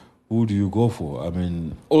who do you go for? I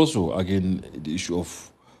mean, also again the issue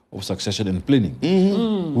of succession and planning.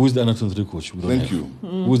 Who is the under 23 coach? Thank you.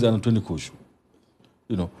 Who is the under 20 coach?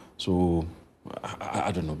 You know, so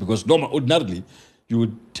I don't know, because ordinarily you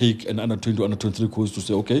would take an under 20 under 23 coach to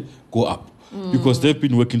say, okay, go up. Because they've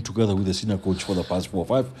been working together with the senior coach for the past 4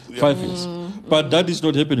 or 5 years. But that is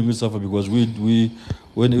not happening with Safa because we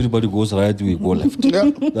when everybody goes right, we go left.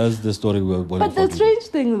 That's the story we're going. But the strange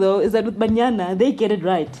thing though is that with Banyana, they get it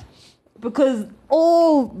right. Because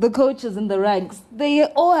all the coaches in the ranks, they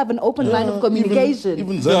all have an open line of communication.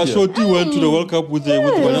 Even Zambia. Shoti went to the World Cup with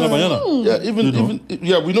Banyana.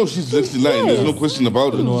 Yeah, we know she's next in line. There's no question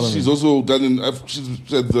about it. She's also done she's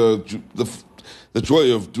said the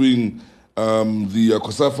joy of doing the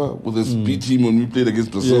COSAFA with this B team when we played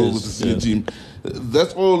against Brazil with the C team.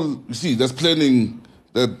 That's all. You see, that's planning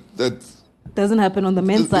that doesn't happen on the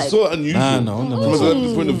men's side. It's so unusual from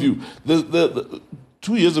that point of view. The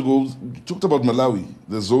 2 years ago, we talked about Malawi.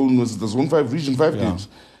 The zone 5, region 5 games.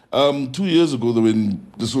 2 years ago, they were in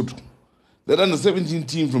Lesotho. That under 17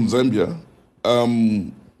 team from Zambia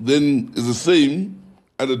then is the same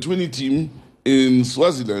under 20 team in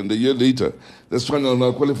Swaziland a year later. That's trying to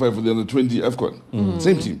now qualify for the under 20 AFCON.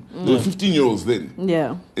 Same team. They were 15-year-olds then.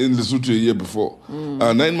 Yeah. In Lesotho a year before.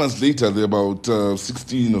 9 months later, they're about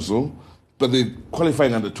 16 or so, but they're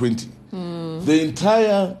qualifying under 20. The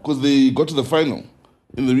entire, because they got to the final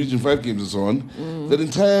in the Region 5 games and so on, that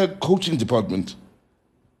entire coaching department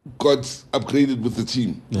got upgraded with the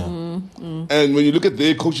team. And when you look at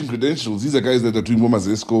their coaching credentials, these are guys that are doing Boma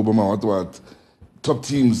Zesco, Boma what, top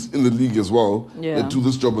teams in the league as well that do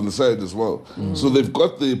this job on the side as well. So they've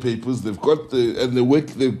got the papers, and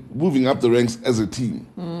they're moving up the ranks as a team.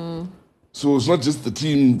 So it's not just the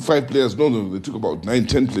team, 5 players. No, they took about 9,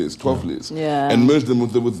 10 players, 12 players, and merged them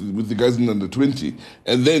with the guys in under 20,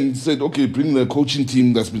 and then said, okay, bring the coaching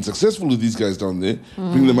team that's been successful with these guys down there,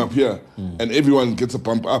 bring them up here, and everyone gets a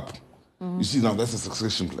bump up. You see, now that's a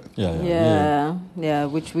succession plan.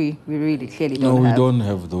 Which we really clearly don't have. No, we don't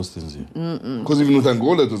have those things here. Because even with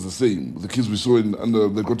Angola, it was the same. The kids we saw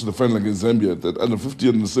they got to the final against Zambia, that under 50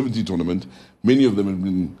 and under 70 tournament, many of them had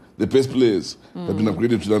been the best players have been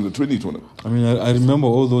upgraded to the under 20 tournament. I mean, I remember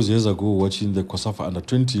all those years ago watching the COSAFA under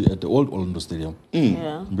 20 at the old Orlando Stadium.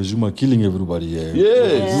 Bezuma killing everybody.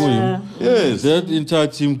 Yes. That entire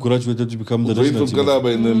team graduated to become the national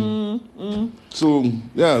team. So,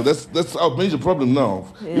 that's our major problem now.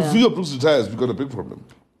 If Theo Brooks retires, we've got a big problem.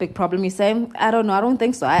 Big problem, you say? I don't know. I don't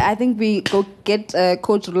think so. I think we go get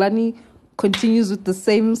Coach Rulani, continues with the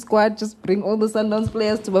same squad, just bring all the Sundowns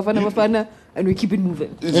players to Bafana, and we keep it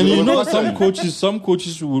moving. And you know, some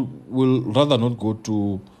coaches will rather not go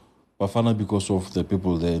to Bafana because of the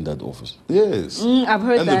people there in that office. Yes. I've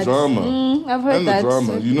heard that. And the drama. I've heard that. And the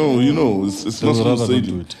drama. You know, it's not so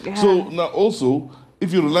stadium. So now also,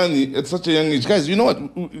 if you're Rulani at such a young age, guys, you know what?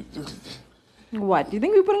 What? Do you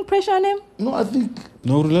think we're putting pressure on him? No, I think...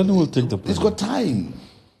 No, Rulani will take the pressure. He's got time.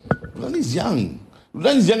 Rulani's young.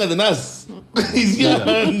 Rulani's younger than us. He's young.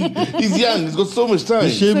 He's young. He's got so much time.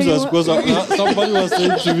 It shames us because somebody was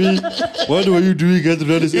saying to me, what were you doing at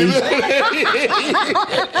Rulani's age?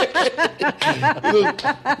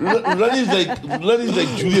 Rulani's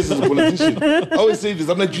like Julius as a politician. I always say this.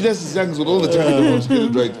 I'm like, Julius is young, he's got all the technical knowledge to get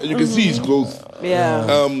it right. And you can see his growth.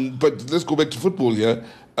 But let's go back to football here.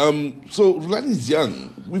 So Rulani's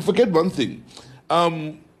young. We forget one thing.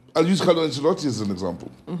 I'll use Carlo Ancelotti as an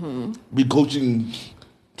example. Been coaching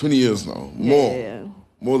 20 years now.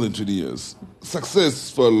 More than 20 years.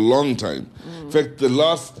 Success for a long time. In fact, the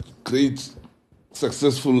last great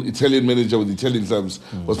successful Italian manager with Italian clubs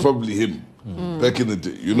was probably him back in the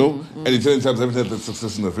day, you know? And Italian clubs haven't had that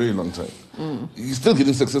success in a very long time. He's still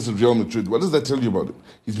getting success at Real Madrid. What does that tell you about it?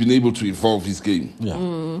 He's been able to evolve his game.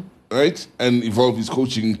 Right? And evolve his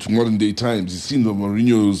coaching to modern day times. He's seen the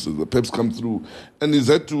Mourinho's, the Peps come through, and he's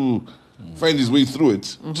had to find his way through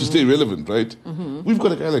it to stay relevant, right? We've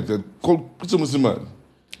got a guy like that called Pitso Musiman.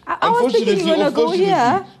 I was thinking you were going to go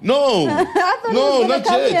here. No, not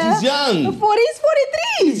yet. He's young. He's 43.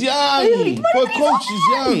 He's young. For a coach, he's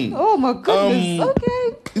young. Oh, my goodness.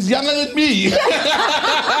 Okay. is younger than me. Can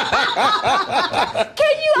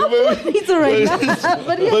you afford Pito right now?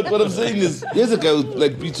 But what I'm saying is, here's a guy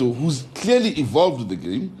like Pito who's clearly evolved with the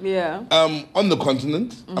game. Yeah. On the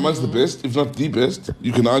continent, amongst the best, if not the best,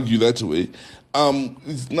 you can argue that way.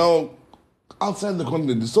 It's now outside the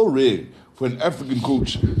continent. It's so rare for an African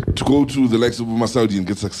coach to go to the likes of Saudi and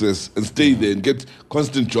get success and stay there and get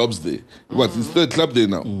constant jobs there. What's his third club there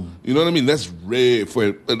now? You know what I mean? That's rare for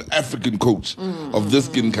an African coach of this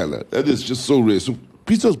skin color. That is just so rare. So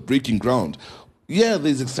Pito's breaking ground. Yeah,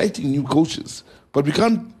 there's exciting new coaches, but we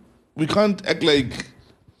can't act like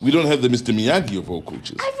we don't have the Mr. Miyagi of all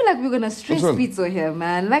coaches. I feel like we're gonna stress Pito here,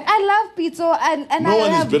 man. Like I love Pito and no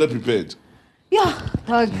one is better prepared. Yeah,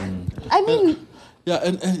 dog. I mean. Yeah,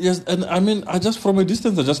 and yes, and I mean, I just from a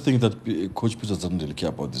distance, I just think that Coach Pito doesn't really care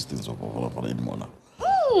about these things anymore now.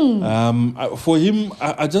 For him,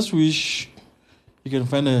 I just wish he can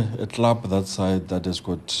find a club that side that has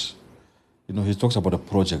got, he talks about a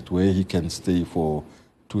project where he can stay for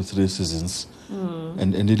 2-3 seasons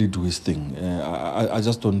and really do his thing. I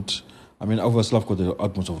just don't. I mean, obviously, I've got the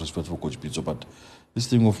utmost of respect for Coach Pito, but this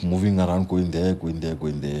thing of moving around, going there,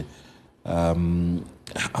 I'm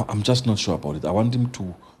just not sure about it. I want him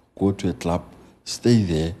to go to a club, stay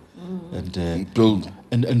there, and build.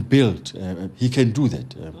 And build. He can do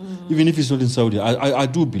that. Even if he's not in Saudi, I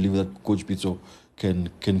do believe that Coach Pito can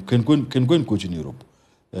go and coach in Europe.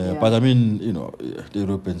 But I mean, the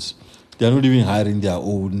Europeans, they are not even hiring their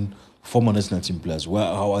own former national team players.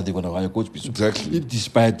 How are they going to hire Coach Pito? Exactly.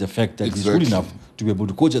 Despite the fact that he's good enough to be able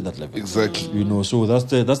to coach at that level. Exactly. So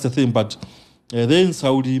that's the thing. But then in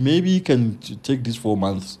Saudi, maybe he can take this 4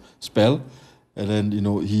 months spell, and then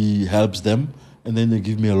he helps them, and then they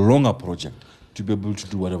give me a longer project to be able to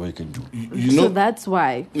do whatever he can do. So that's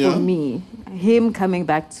why, for me, him coming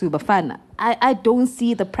back to Bafana, I don't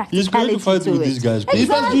see the practicality. He's going to fight with these guys.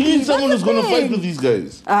 Exactly. You need someone who's going to fight with these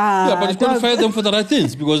guys. Yeah, but he's going to fight them for the right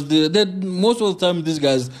things, because most of the time these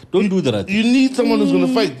guys don't do the right things. You need someone who's going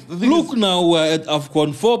to fight. Look now, we're at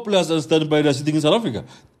AFCON, 4 players are standing by, they're sitting in South Africa.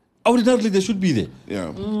 Ordinarily, they should be there.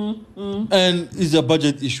 Yeah. And it's a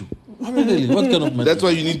budget issue. I mean, really, what kind of man? That's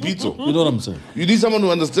why you need Pito. You know what I'm saying? You need someone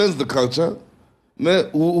who understands the culture,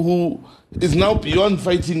 who is now beyond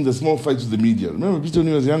fighting the small fights with the media. Remember Pito when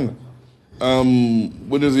he was younger?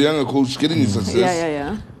 When he was a younger coach, getting his success.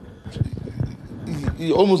 Yeah.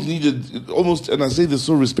 He almost needed, and I say this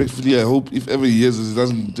so respectfully, I hope if ever he hears this, he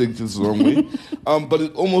doesn't take this the wrong way. But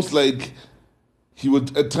it's almost like he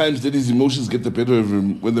would at times let his emotions get the better of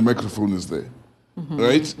him when the microphone is there,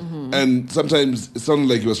 right? And sometimes it sounded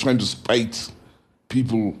like he was trying to spite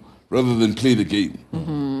people rather than play the game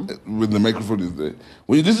when the microphone is there.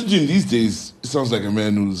 When you listen to him these days, it sounds like a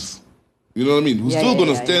man who's, who's still going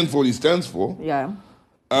to stand for what he stands for,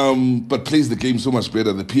 but plays the game so much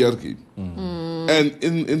better, the PR game. And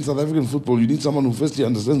in South African football, you need someone who firstly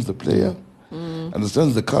understands the player,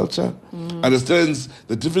 understands the culture, understands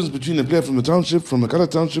the difference between a player from the township, from the Kala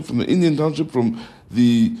township, from the Indian township, from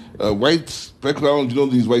the white background,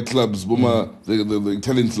 these white clubs, Boma, the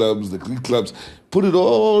Italian clubs, the Greek clubs. Put it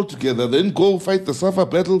all together, then go fight the SAFA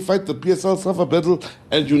battle, fight the PSL SAFA battle,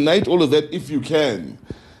 and unite all of that if you can.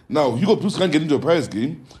 Now, Hugo Broos can't get into a Paris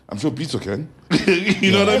game. I'm sure Pito can.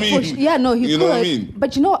 You know what I mean? He could. Know what I mean?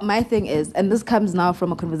 But you know what my thing is, and this comes now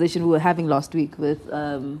from a conversation we were having last week with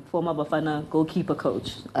former Bafana goalkeeper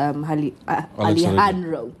coach,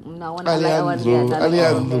 Alejandro.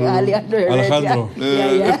 Alejandro.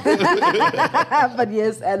 Yeah. But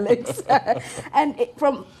yes, Alex. And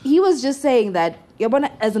he was just saying that,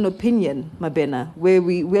 as an opinion, Mabena, where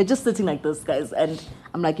we're just sitting like this, guys, and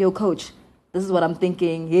I'm like, yo, coach, this is what I'm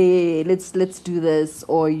thinking. Hey, let's do this.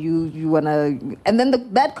 Or you wanna, and then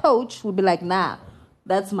that coach would be like, nah,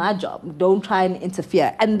 that's my job. Don't try and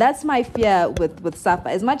interfere. And that's my fear with SAFA.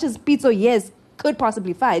 As much as Pito, yes, could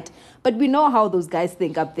possibly fight, but we know how those guys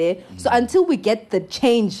think up there. So until we get the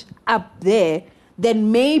change up there,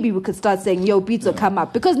 then maybe we could start saying, yo, Pito, come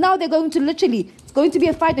up. Because now they're going to it's going to be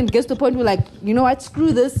a fight, and it gets to the point where like, you know what,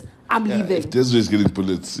 screw this. I'm leaving. If Desiree is getting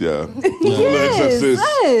bullets, with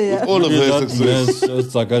all of her success.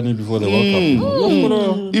 It's Sagani before the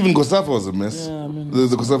World Cup. Even Kosafa was a mess. Yeah,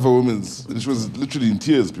 the Kosafa women's, she was literally in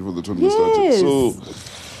tears before the tournament started. So,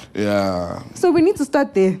 yeah. So we need to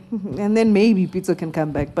start there, and then maybe Pito can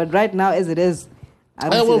come back. But right now, as it is, we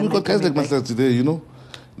got guys like myself today,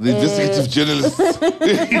 the investigative journalists.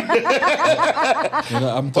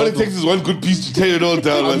 All it takes is one good piece to tear it all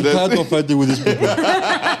down. I'm tired of fighting with these people.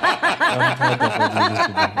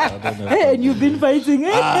 Hey, and you've been fighting.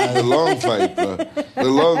 The long fight. The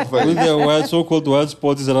long fight. With the so-called wild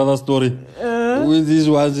sport is another story. With these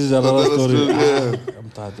ones is another story. Yeah. I'm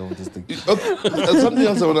start of this thing. Something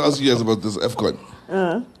else I want to ask you guys about this AFCON.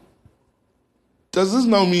 Does this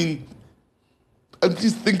now mean, and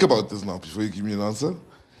please think about this now before you give me an answer,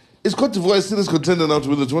 is Cote d'Ivoire a serious contender now to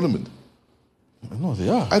win the tournament? No, they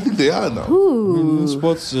are. I think they are now. I mean, in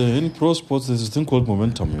sports, in pro sports, there's a thing called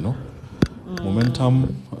momentum, you know.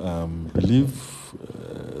 Momentum, belief,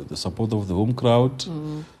 the support of the home crowd.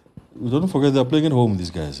 Don't forget they're playing at home,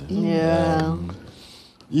 these guys. Yeah.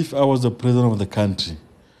 If I was the president of the country,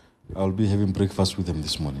 I'll be having breakfast with them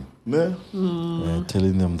this morning. Yeah.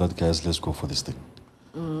 Telling them that, guys, let's go for this thing.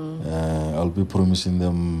 I'll be promising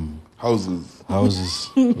them houses,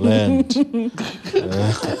 land,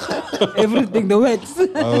 everything, the works.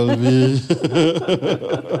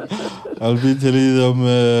 I'll be telling them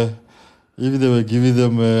if they were giving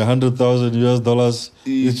them $100,000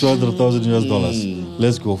 each, $200,000,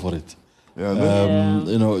 let's go for it. Yeah,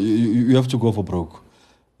 you know, you have to go for broke.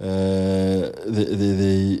 They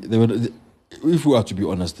were, if we are to be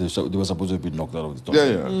honest, they were supposed to have been knocked out of the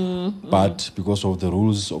tournament. But because of the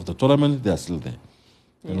rules of the tournament, they are still there.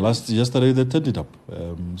 And yesterday they turned it up.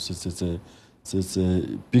 It's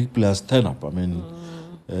a big players turn up. I mean,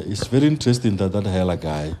 it's very interesting that Hela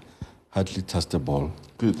guy hardly touched the ball.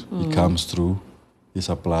 Good. He comes through, he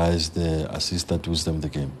supplies the assist that wins them the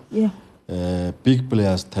game. Yeah. Big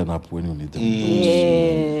players turn up when you need them.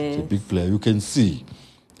 It's a big player. You can see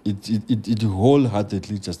it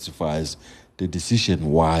wholeheartedly justifies the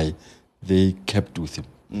decision why they kept with him.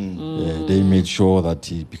 They made sure that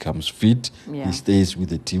he becomes fit, he stays with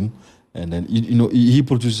the team, and then he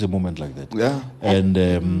produces a moment like that. Yeah. And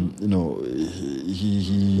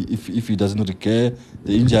he if he doesn't recur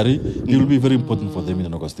the injury, he will be very important for them in the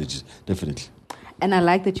knockout stages, definitely. And I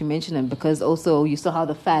like that you mentioned him because also you saw how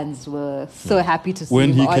the fans were so happy to see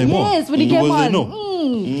when him. He came on. Yes, when he came on.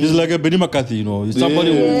 He's like a Benny McCarthy, you know. He's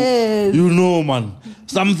somebody who, man,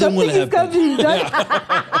 something will happen. Coming,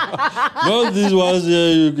 no, this was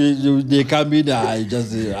they come in.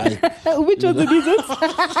 Which ones are these?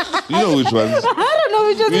 You know which ones? I don't know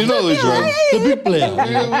which ones. You know which ones? The big player.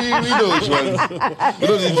 we know which ones. We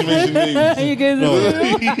don't need to mention names. You guys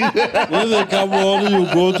when they come on, you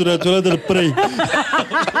go to the toilet and pray.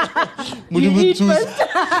 You eat first.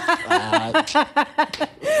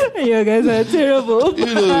 You guys are terrible. You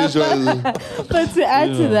know which ones. But to add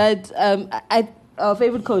to that, our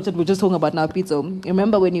favorite coach that we're just talking about now, Pizzo,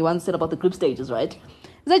 remember when he once said about the group stages, right?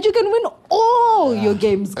 Is that you can win all your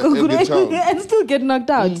games and still get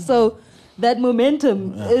knocked out. So that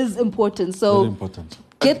momentum is important. So very important.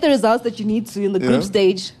 Get the results that you need to in the group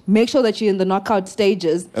stage. Make sure that you're in the knockout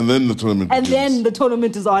stages. And then the tournament And begins. then the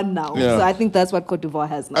tournament is on now. Yeah. So I think that's what Cote d'Ivoire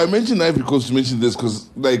has now. I mentioned Ivory Coast to mention this because,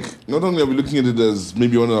 not only are we looking at it as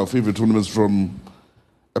maybe one of our favorite tournaments from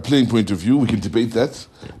a playing point of view, we can debate that.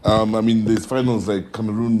 I mean, there's finals like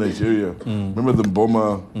Cameroon, Nigeria. Remember the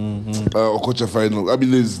Mboma, Okocha final? I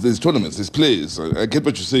mean, there's tournaments, there's players. I get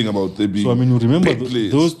what you're saying about there being. So, I mean, you remember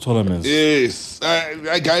those tournaments? Yes, I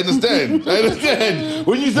understand. I understand.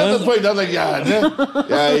 When you said the point, I was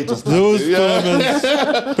like, it was those tournaments.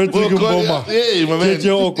 Patrick Mboma. Yeah, my man. JJ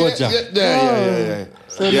Okocha. Yeah.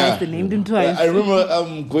 So nice, they named him twice. I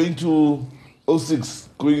remember going to 06.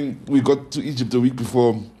 We got to Egypt a week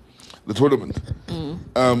before the tournament.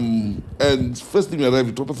 And first thing we arrived,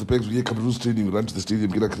 we top of the bags, we hear Cameroon's training, we run to the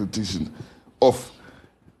stadium, get accreditation off.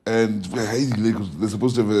 And we're hiding there because they're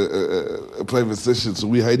supposed to have a private session, so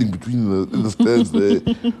we're hiding between the stands there,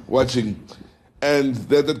 watching. And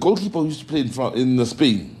that goalkeeper who used to play in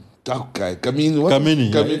Spain, dark guy,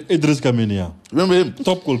 Kameni. Idris Kameni, yeah. Remember him?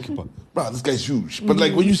 Top goalkeeper. Bro, this guy's huge. But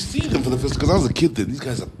when you see them for the first, because I was a kid then, these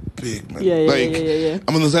guys are big, man. Yeah.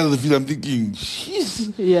 I'm on the side of the field, I'm thinking,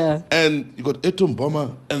 jeez. Yeah. And you got Eto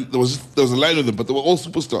Mboma, and there was a line of them, but they were all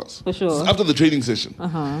superstars. For sure. This is after the training session.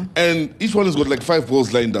 And each one has got like 5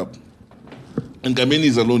 balls lined up. And Kameni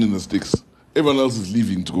is alone in the sticks. Everyone else is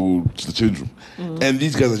leaving to go to the change room. And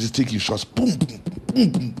these guys are just taking shots. Boom, boom, boom,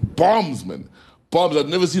 boom. Bombs, man. Bombs. I've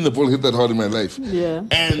never seen the ball hit that hard in my life. Yeah.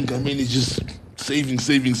 And Kameni just saving.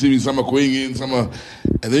 Some are going in, some are,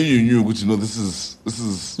 and then you knew, this is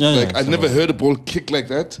I'd never heard a ball kick like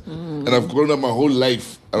that, and I've grown up my whole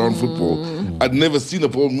life around football. I'd never seen a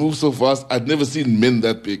ball move so fast. I'd never seen men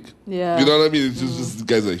that big. Yeah, you know what I mean? It's just these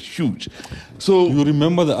guys are huge. So you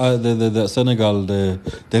remember the Senegal, the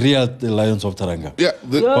real Lions of Teranga? Yeah,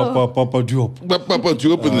 Papa Diop. Papa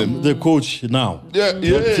Diop and them. The coach now. Yeah,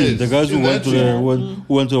 the guys who went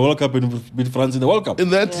to the World Cup and beat France in the World Cup. In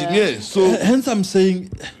that team, yeah. So hence I'm saying,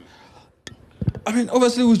 I mean,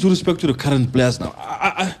 obviously, with due respect to the current players now,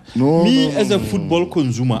 as a football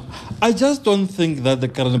consumer, I just don't think that the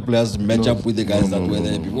current players match up with the guys that were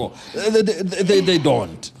there before. They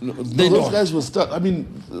don't. Those guys will start. I mean,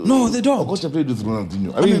 no, they don't. Okocha played with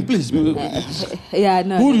Ronaldinho. I mean, please. No.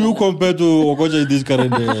 Who do you compare to Okocha in this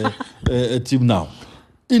current team now?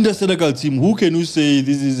 In the Senegal team, who can you say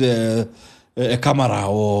this is a Camara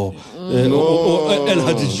or El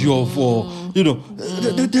Hadji Diouf or they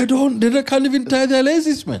can't even tie their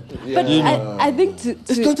laces, man. But I think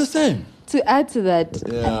it's not the same. To add to that,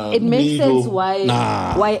 it makes sense why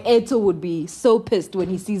Eto'o would be so pissed when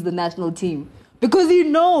he sees the national team. Because he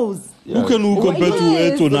knows. Who can compare to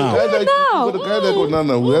Eto'o now? But the guy like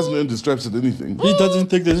Onana, who hasn't earned the stripes at anything. He doesn't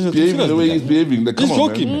take the decision. Behaving the way he's behaving. Like, he's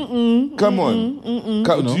joking. Come on.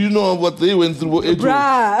 Do you know what they went through? They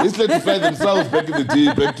sacrificed themselves back in the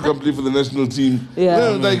day, back to come play for the national team.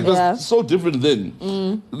 Yeah. It was so different then.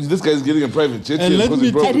 This guy's getting a private jet and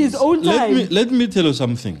at his own time. Let me tell you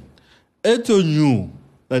something. Eto'o knew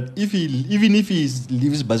that even if he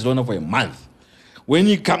leaves Barcelona for a month, when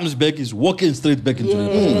he comes back, he's walking straight back into the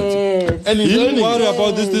national team. And he didn't worry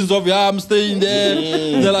about this thing of, I'm staying there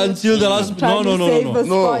until the last... No.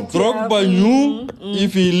 Drogba knew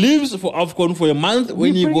if he leaves for AFCON for a month,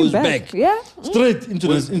 when he goes back, straight into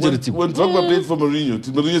the team. When Drogba played for Mourinho,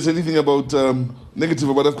 did Mourinho say anything about negative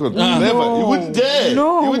about AFCON? Never. He wouldn't dare.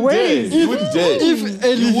 He wouldn't dare. If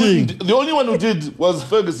anything... The only one who did was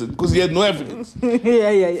Ferguson, because he had no evidence.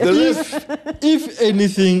 If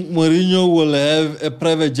anything, Mourinho will have a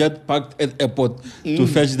private jet parked at airport to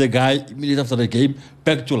fetch the guy immediately after the game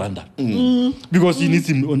back to London because he needs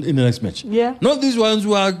him in the next match. Not these ones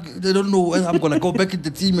who they don't know when I'm going to go back in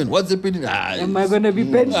the team and what's happening. Am I going to be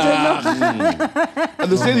benched?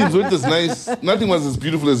 And the stadiums weren't as nice. Nothing was as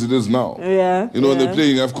beautiful as it is now. When they're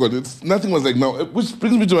playing AFCON, nothing was like now. Which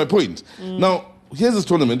brings me to my point. Now, here's this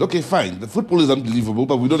tournament. Okay, fine. The football is unbelievable,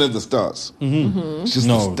 but we don't have the stars. It's just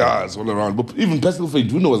the stars all around. But even Pascal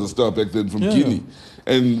Feiduno was a star back then from Guinea.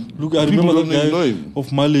 And look, I remember the guy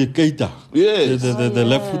of Mali, Keita. Yes. The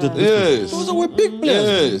left-footed. Yes. Those were big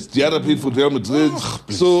players. Yes. Diarra played for Real Madrid.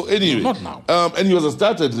 So anyway. Not now. And he was a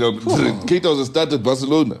starter at Real Madrid. Keita was a starter at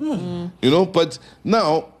Barcelona. But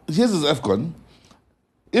now, here's this AFCON.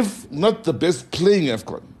 If not the best playing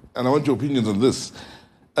AFCON, and I want your opinions on this.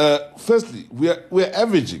 Firstly, we're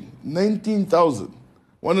averaging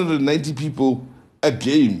 19,190 people a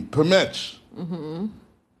game per match.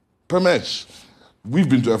 Per match. We've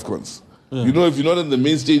been to AFCONs. If you're not in the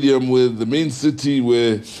main stadium with the main city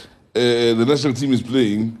where the national team is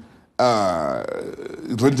playing,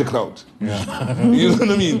 rent a crowd. You know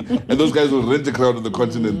what I mean? And those guys will rent a crowd on the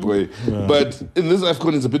continent, boy. But in this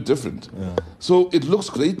AFCON, it's a bit different. So it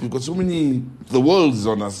looks great because the world is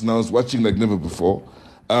on us now. It's watching like never before.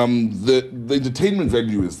 The entertainment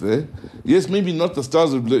value is there. Yes, maybe not the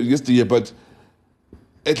stars of yesteryear, but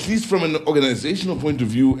at least from an organizational point of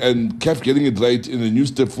view and CAF getting it right in a new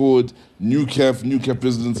step forward, new CAF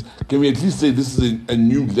presidents, can we at least say this is a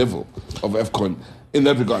new level of AFCON in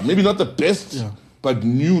that regard? Maybe not the best, but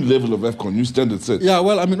new level of AFCON, new standard set. Yeah,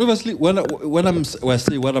 well, I mean, obviously, when I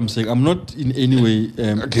say what I'm saying, I'm not in any way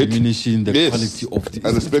diminishing the quality of the...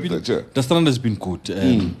 I respect that, The standard has been good.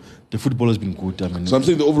 The football has been good. I mean, so I'm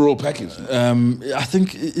saying the overall package. I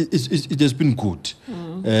think it has been good.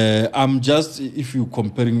 I'm just, if you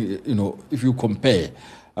compare,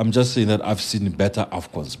 I'm just saying that I've seen better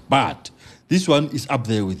AFCONs. But this one is up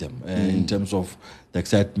there with them in terms of the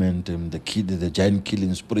excitement, the giant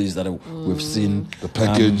killing sprees that we've seen. The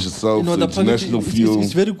package itself, the international feel.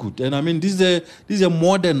 It's very good. And I mean, this is a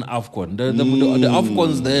modern AFCON. The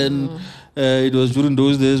AFCONs then... it was during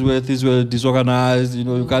those days where things were disorganized.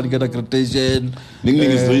 You can't get accreditation.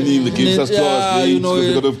 It's raining. The games are so the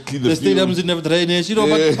stadiums didn't have drainage.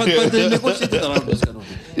 But they negotiated around this kind of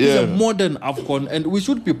thing. It's a modern AFCON, and we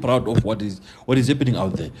should be proud of what is happening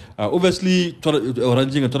out there. Obviously,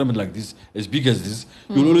 arranging a tournament like this, as big as this,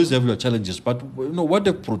 you'll always have your challenges. But what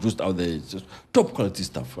they've produced out there is just top quality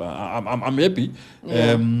stuff. I'm happy,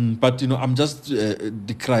 but I'm just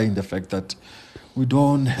decrying the fact that we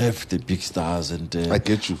don't have the big stars, and I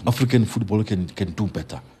get you. African football can do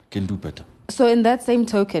better. So in that same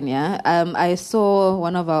token, I saw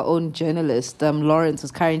one of our own journalists, Lawrence,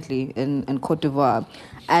 who's currently in Cote d'Ivoire,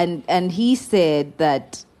 and he said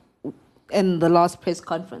that in the last press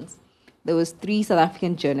conference, there was 3 South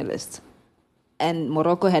African journalists, and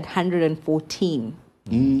Morocco had 114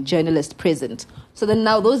 journalists present. So then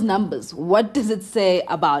now those numbers, what does it say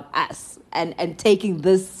about us and taking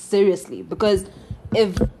this seriously? Because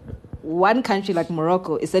if one country like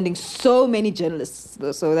Morocco is sending so many journalists,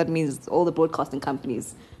 so that means all the broadcasting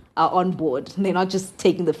companies are on board. They're not just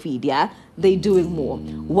taking the feed, yeah? They're doing more.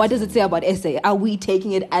 What does it say about SA? Are we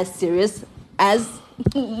taking it as serious as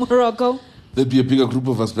Morocco? There'd be a bigger group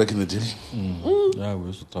of us back in the day. Yeah, we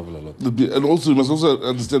used to travel a lot. And also, you must also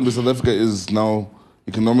understand where South Africa is now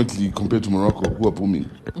economically compared to Morocco, who are booming.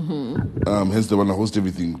 Hence, they want to host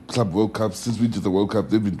everything. Club World Cup, since we did the World Cup,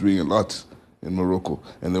 they've been doing a lot in Morocco.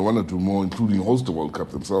 And they want to do more, including host the World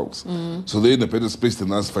Cup themselves. So they're in a better space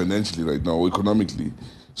than us financially right now, or economically.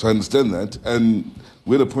 So I understand that. And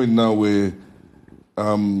we're at a point now where you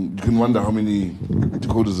can wonder how many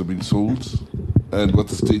decoders are being sold and what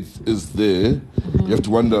the state is there. You have to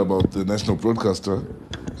wonder about the national broadcaster,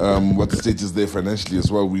 what the state is there financially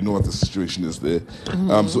as well. We know what the situation is there.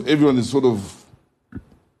 So everyone is sort of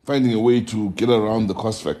finding a way to get around the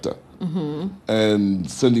cost factor and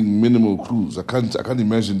sending minimal crews. I can't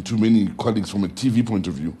imagine too many colleagues from a TV point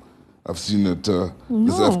of view I've seen at this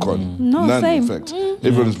AFCON. None, same. in fact.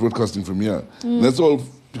 Everyone is broadcasting from here. That's all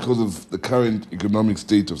because of the current economic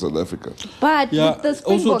state of South Africa. But with the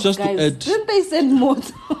Springboks, just guys, didn't they send more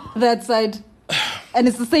to that side? And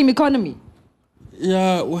it's the same economy.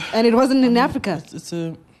 Yeah. And it wasn't in Africa. It's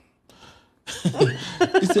a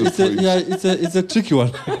tricky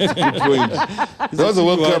one. Good point. That was a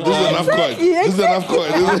World Cup. This is an AFCON. This is an AFCON.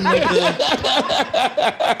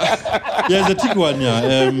 Yeah, it's a tricky one,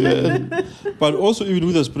 yeah. But also, even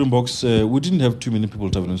with the Springboks, we didn't have too many people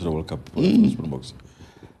traveling to the World Cup for the Springboks.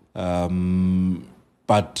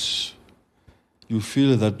 But you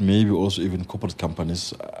feel that maybe also even corporate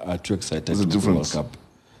companies are too excited to the World Cup.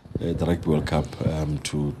 The Rugby World Cup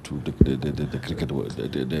to the cricket the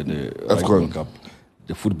Rugby World Cup,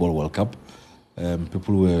 the Football World Cup.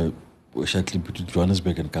 People were shuttling between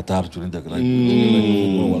Johannesburg and Qatar during the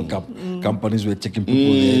Football World Cup. Companies were taking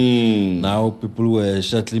people there. Now people were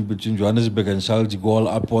shuttling between Johannesburg and Charles de Gaulle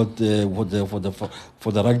Airport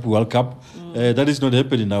for the Rugby World Cup. That is not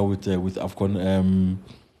happening now with AFCON.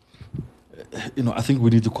 I think we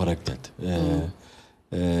need to correct that.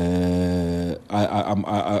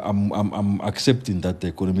 I'm accepting that the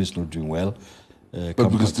economy is not doing well.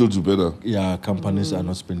 But we can still do better. Yeah, companies are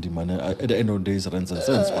not spending money. At the end of the day, it's rents and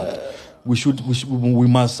cents. But we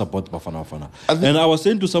must support Bafana Bafana. And I was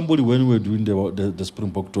saying to somebody when we were doing the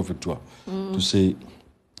Springbok Trophy tour to say,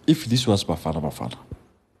 if this was Bafana Bafana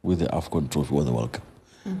with the AFCON Trophy or the World Cup,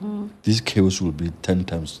 this chaos will be 10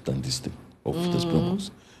 times than this thing of the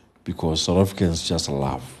Springboks, because South Africans just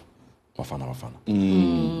love Bafana Bafana.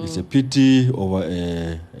 It's a pity over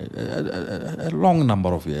a long number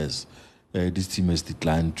of years. This team has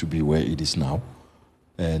declined to be where it is now.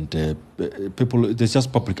 And people, there's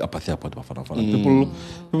just public apathy about Bafana Bafana.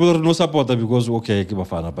 People are no supporter because, okay,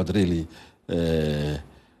 Bafana, but really,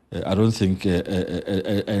 I don't think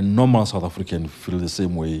a normal South African feel the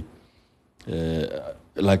same way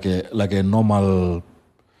like a normal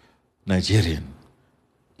Nigerian.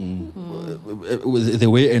 The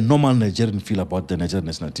way a normal Nigerian feel about the Nigerian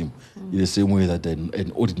national team is the same way that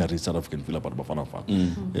an ordinary South African feel about Bafana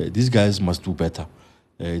Bafana. These guys must do better.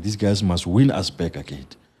 These guys must win us back again.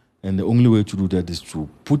 And the only way to do that is to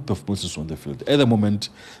put performances on the field. At the moment,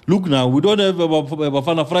 look now, we don't have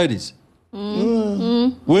Bafana Fridays.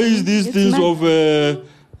 Where is these things of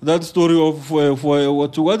that story of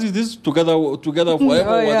what is this? Together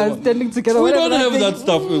forever. Standing together. We don't have that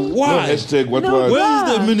stuff. Why? No hashtag, what was? Where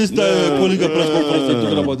is the minister calling a press conference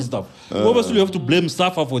talking about this stuff? Obviously, you have to blame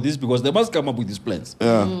SAFA for this because they must come up with these plans.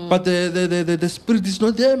 But the spirit is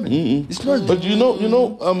not there, man. It's not. But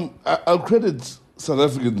I'll credit South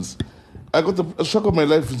Africans. I got a shock of my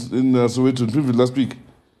life in Soweto in Privilege last week.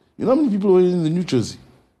 You know how many people were in the New Jersey?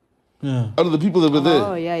 Yeah. Out of the people that were there.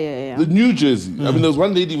 Oh, yeah. The New Jersey. I mean, there was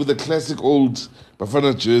one lady with a classic old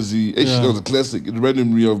Bafana jersey. Actually, that was a classic. It reminded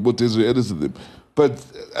me of Botezo Edison.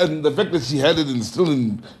 And the fact that she had it still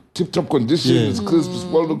in tip-top condition, it's crisp, it's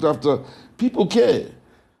well looked after. People care.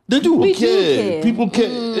 They do. People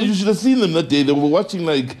care. You should have seen them that day. They were watching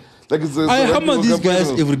like it's a... I hammer these guys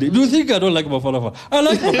every day. Do you think I don't like Bafana Bafana? I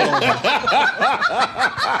like Bafana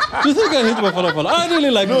Bafana. Do you think I hate Bafana Bafana? I really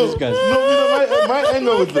like these guys. No, my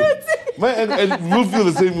anger with them. And we'll feel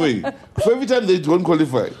the same way. For every time they don't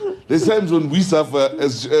qualify, there's times when we suffer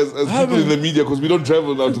as people in the media because we don't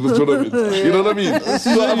travel now to the tournament. You know what I mean?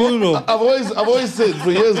 So I've always said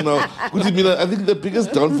for years now, I think the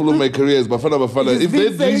biggest downfall of my career is Bafana Bafana. If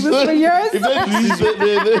they'd reached,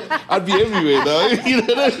 I'd be everywhere now. You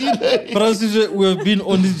know what I mean? Francis, we have been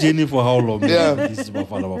on this journey for how long? Yeah. This is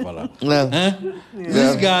Bafana Bafana.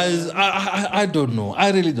 These guys, I don't know.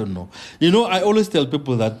 I really don't know. I always tell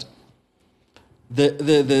people that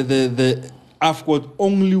I've got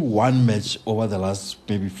only one match over the last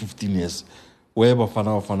maybe 15 years where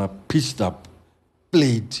Bafana pitched up,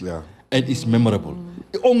 played, and it's memorable.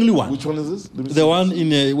 Only one. Which one is this? The one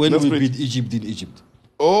in when we beat Egypt in Egypt.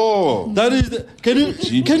 Oh, that is. Can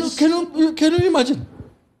you imagine?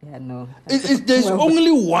 Yeah, no. There's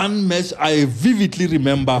only one match I vividly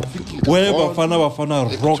remember where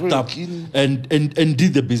Bafana rocked up and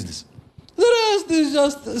did the business. The rest is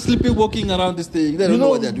just sleeping, walking around this thing. They don't know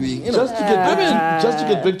what they're doing. Just to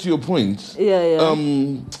get back to your point.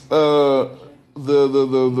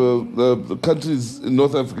 The countries in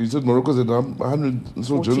North Africa, you said Morocco's at 100 and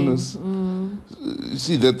so journalists. You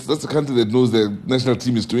see, that's a country that knows their national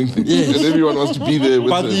team is doing things. Yes. And everyone wants to be there with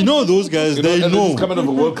But them. you know those guys, they know. Coming up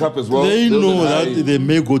a World Cup as well. They know that they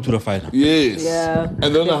may go to the final. Yes. Yeah.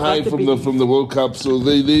 And they're on a high from the World Cup, so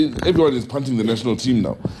everyone is punting the national team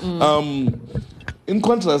now. In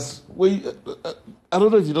contrast, I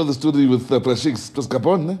don't know if you know the story with Prashik. It was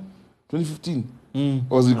Gabon, 2015.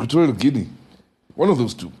 Or was it Equatorial Guinea? One of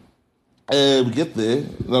those two. We get there.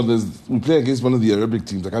 Now we play against one of the Arabic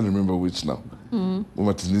teams. I can't remember which now.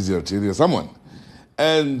 Tunisia, Algeria, someone.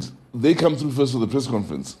 And they come through first for the press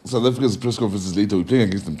conference. South Africa's press conference is later. We're playing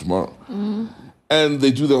against them tomorrow. And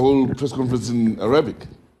they do the whole press conference in Arabic.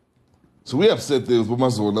 So we're upset there with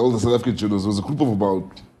Bomazo, all the South African journalists. There was a group of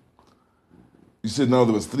about, you said now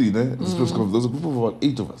there was 3, né? This press conference. There was a group of about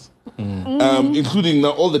 8 of us. Including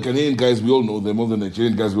now all the Ghanaian guys, we all know them, all the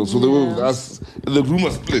Nigerian guys, so they were with us. And the room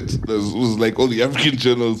was split. It was like all the African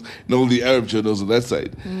journals and all the Arab journals on that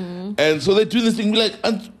side. And so they're doing this thing,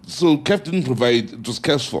 so CAF didn't provide, it was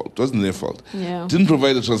CAF's fault, it wasn't their fault. Didn't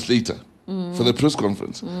provide a translator for the press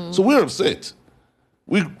conference. So we're upset.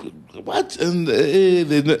 What? And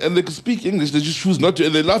they could speak English, they just choose not to,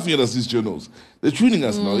 and they're laughing at us, these journals. They're tuning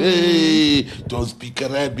us now. Hey, don't speak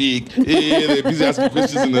Arabic. Hey, they're busy asking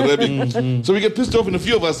questions in Arabic. So we get pissed off, and a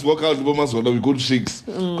few of us walk out of Bomazo, now we go to Sheikh's,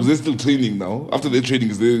 because they're still training now. After their training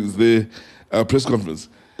is their press conference.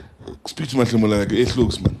 Speak to my Mashlemola like, hey,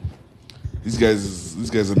 looks, man. These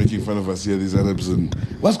guys are making fun of us here, these Arabs, and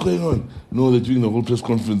what's going on? No, they're doing the whole press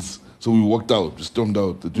conference. So we walked out, we stormed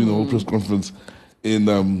out. They're doing the whole press conference in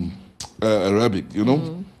Arabic, you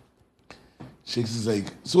know? Sheikhs is like,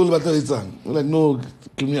 so what about that? We're like, no,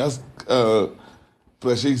 can we ask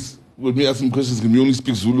Sheikhs, when we ask him questions, can we only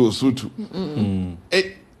speak Zulu or Sotho?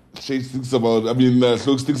 Hey, Sheikhs thinks about it,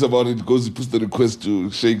 Slokes thinks about it, goes, he puts the request to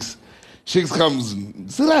Sheikhs. Sheikhs comes and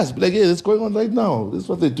says, like, hey, that's going on right now. This is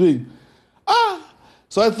what they're doing.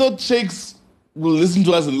 So I thought Sheikhs will listen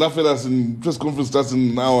to us and laugh at us, and press conference starts in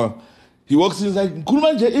an hour. He walks in and is like,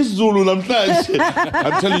 Kulmanje is Zulu. I'm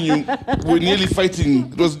telling you, we're nearly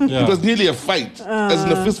fighting. It was nearly a fight, as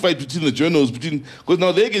in a fist fight between the journals, because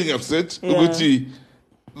now they're getting upset.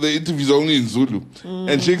 The interviews are only in Zulu.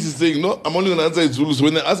 And Sheikhs is saying, no, I'm only going to answer in Zulu. So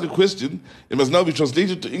when they ask a question, it must now be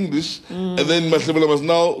translated to English. And then Mashlemola must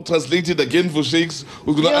now translate it again for Sheikhs,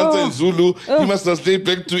 who's going to answer in Zulu. He must translate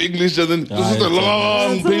back to English. And then this is a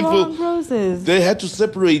long, painful process. They had to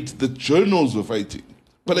separate the journals were fighting.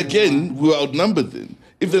 But again, we were outnumbered then.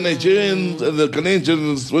 If the Nigerians and the Ghanaian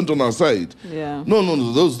journalists went on our side, no,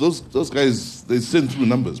 those guys, they sent through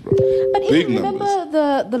numbers, bro. But big even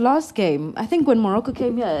remember the last game, I think when Morocco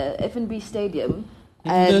came here, FNB Stadium.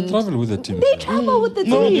 They travel with the team. They travel with the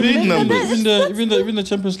team. No, big numbers. Even the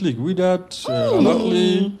Champions League, with that,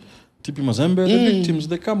 luckily, TP Mazembe, the big teams,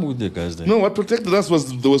 they come with their guys there. No, what protected us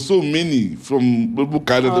was there were so many from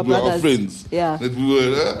Bukala that were our friends. Yeah. That we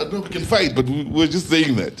were, no, we can fight, but we were just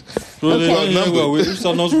saying that. So if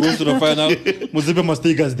Sanos goes to the final, Mazembe must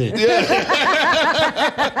take us there.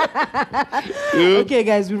 Okay,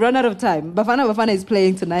 guys, we run out of time. Bafana is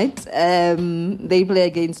playing tonight. They play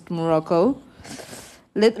against Morocco.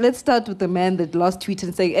 Let's start with the man that last tweet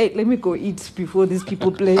and say, hey, let me go eat before these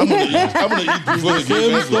people play. I'm going to eat before the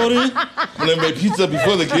game. Same story. I'm going to make pizza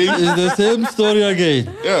before the game. It's the same story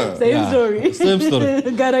again. Yeah. Same story.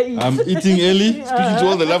 Gotta eat. I'm eating early. Speaking to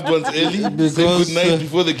all the loved ones early. Because, say good night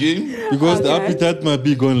before the game. Because the appetite might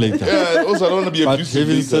be gone later. Yeah, also I don't want to be abusive. But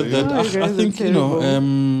having said that, I think,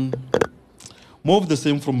 more of the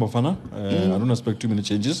same from Bafana. I don't expect too many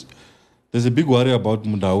changes. There's a big worry about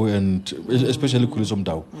Mudau and especially Kuliso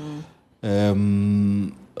Mudau.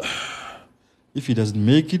 If he doesn't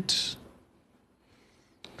make it,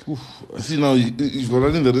 see now, if you're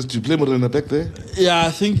running the risk, you play Morena back there. Yeah, I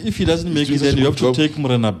think if he doesn't make it, then you have to take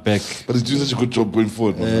Morena back. But he's doing such a good job going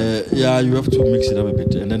forward. Yeah, you have to mix it up a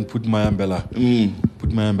bit and then put Mayambela. Put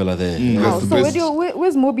Mayambela there. So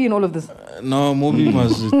where's Moby in all of this? No, Moby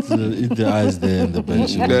must eat the eyes there on the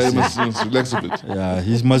bench. Yeah, he must relax a bit. Yeah,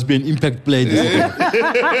 he must be an impact player.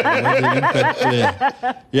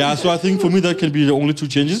 Yeah, so I think for me that can be the only two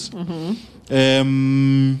changes.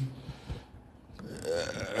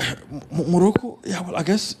 Morocco, yeah, well, I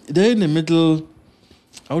guess they're in the middle.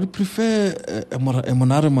 I would prefer a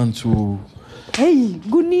Monaraman to. Hey,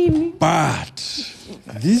 Gunini. But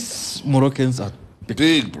these Moroccans are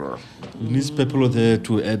big, bro. You need people there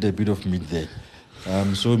to add a bit of meat there.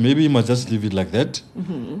 So maybe you must just leave it like that.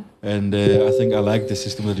 And I think I like the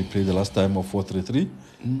system that he played the last time of 4-3-3.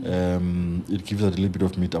 It gives a little bit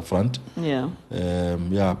of meat up front. Yeah.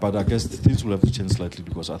 But I guess things will have to change slightly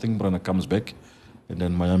because I think Brana comes back, and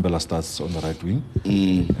then Mayambela starts on the right wing,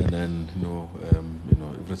 and then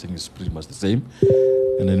everything is pretty much the same,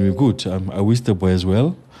 and then we're good. I wish the boys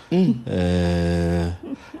well. I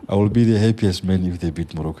will be the happiest man if they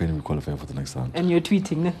beat Morocco and we qualify for the next round. And you're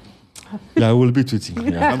tweeting, ne? Yeah, I will be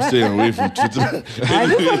tweeting. Yeah. I'm staying away from Twitter.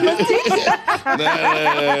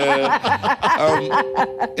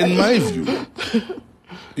 In my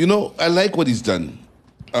view, I like what he's done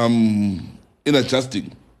in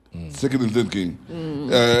adjusting second and third game.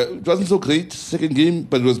 It wasn't so great second game,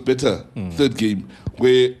 but it was better third game,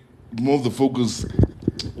 where more of the focus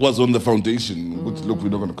was on the foundation, which, look, we're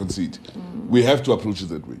not going to concede. We have to approach it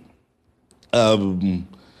that way.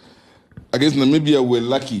 I guess Namibia were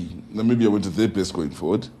lucky. Namibia went to their best going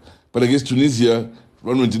forward. But I guess Tunisia,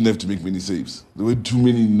 Ronwen didn't have to make many saves. There were too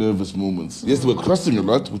many nervous moments. Yes, they were crossing a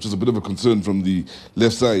lot, which was a bit of a concern from the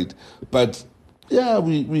left side. But, yeah,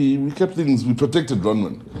 we kept things, we protected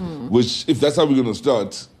Ronwen, which, if that's how we're going to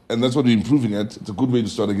start, and that's what we're improving at, it's a good way to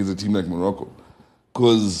start against a team like Morocco.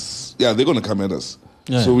 Because, they're going to come at us.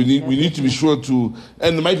 Yeah. So we need to be sure to,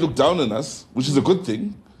 and they might look down on us, which is a good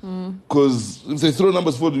thing. Because if they throw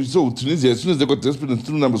numbers forward, so Tunisia, as soon as they got desperate and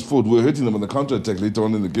threw numbers forward, we were hurting them on the counter-attack later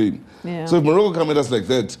on in the game. Yeah. So if Morocco come at us like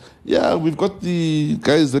that, we've got the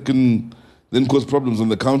guys that can then cause problems on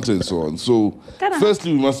the counter and so on. So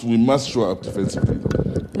firstly, we must show up defensively.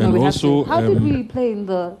 And also, how did we play in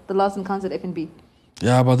the last encounter at FNB?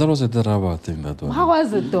 Yeah, but that was a Daraba thing, that one. How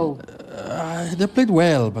was it, though? They played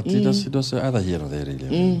well, but it was either here or there,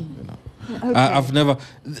 really. Okay. I've never...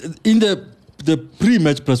 In the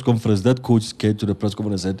pre-match press conference, that coach came to the press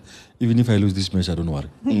conference and said, even if I lose this match, I don't worry.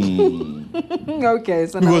 Okay.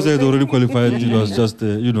 So because they had already qualified, it was just,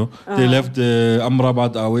 they left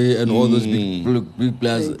Amrabat away and all those big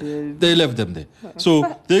players. They left them there.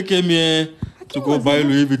 So they came here to go buy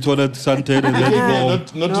Louis Vuitton at Santen and then not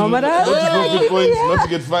to points, not to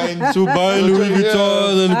get fined. To buy Louis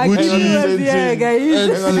Vuitton and Gucci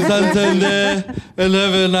and Santen there and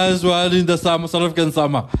have a nice one in the summer, South African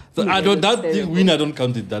summer. So I don't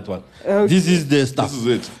count it, that one. Okay. This is the stuff. This is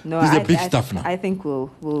it. No, this is the big stuff now. I think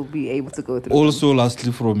we'll be able to go through. Also,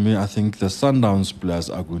 lastly from me, I think the Sundowns players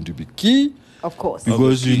are going to be key. Of course.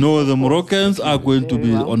 Because the Moroccans are going to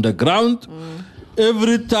be on the ground.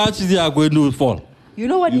 Every touch they are going to fall. You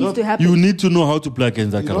know what needs to happen? You need to know how to play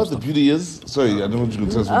against that kind of stuff. You know what the beauty is? Sorry, I don't want you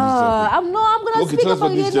to tell us what I'm going to speak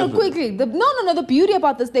about it quickly. The beauty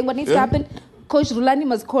about this thing, what needs to happen, Coach Rulani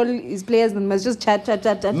must call his players and must just chat.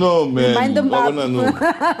 No, man. Remind them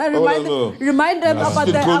Remind them about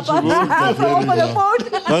the phone.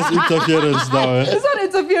 That's interference now. It's not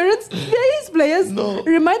interference. They're his players. No.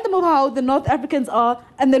 Remind them of how the North Africans are,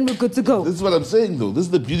 and then we're good to go. This is what I'm saying, though. This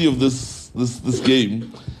is the beauty of this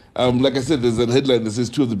game. Like I said, there's that headline that says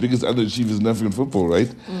two of the biggest underachievers in African football, right?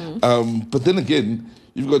 But then again,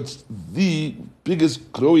 you've got the biggest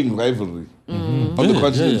growing rivalry on the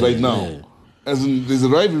continent right now. Yeah. As in, there's a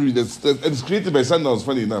rivalry and it's created by Sundowns,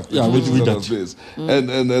 funny enough. Yeah, which Sundowns players.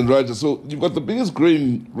 And Raja. So you've got the biggest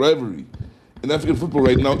growing rivalry in African football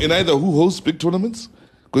right now in either who hosts big tournaments,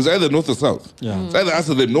 because either North or South. Yeah. It's either us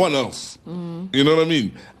or them, no one else. You know what I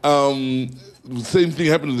mean? Same thing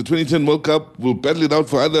happened in the 2010 World Cup. We'll battle it out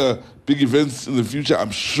for other big events in the future,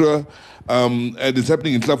 I'm sure. And it's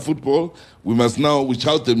happening in club football. We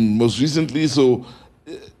shout them most recently, so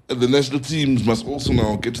the national teams must also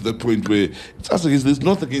now get to that point where it's us against this,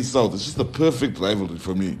 North against South. It's just the perfect rivalry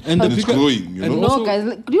for me. And it's growing, you know? No, guys, do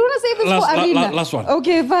you want to say this for Arena? Last one.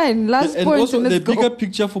 Okay, fine. Last point. And also, the bigger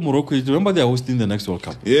picture for Morocco is, remember they are hosting the next World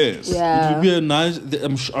Cup. Yes. Yeah. It will be a nice,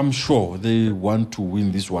 I'm sure they want to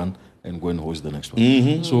win this one and go and host the next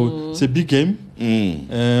one. So it's a big game.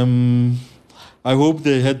 I hope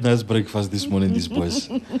they had nice breakfast this morning, these boys.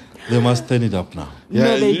 They must turn it up now. Yeah,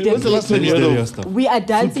 no, they when's the last time you heard of we are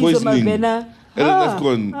dancing to Mabena. And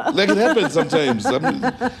AFCON. Like it happens sometimes.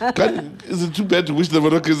 Is it too bad to wish the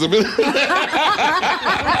Moroccans a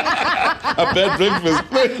bad breakfast?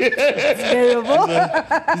 It's terrible.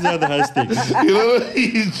 These are the high stakes. You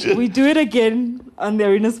know, we do it again on the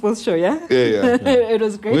Arena Sports Show, yeah? Yeah. It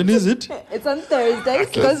was great. When is it? It's on Thursday.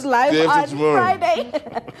 It goes live on Friday.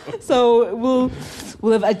 So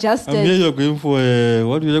we'll have adjusted. I'm here, you're going for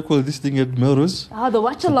what do they call this thing at Melrose? The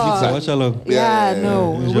watch along. Watch along.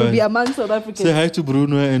 We'll be among South Africans. Say hi to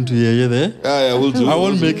Bruno and to Yeye there. Yeah, we'll do. I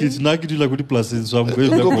won't make it. Naki do like plus, so I'm going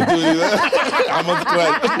back. I must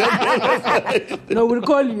try. No, we'll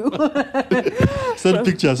call you. Send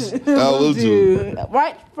pictures. I will do.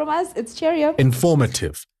 Right, from us, it's Cheerio.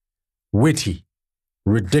 Informative, witty,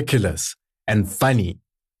 ridiculous, and funny.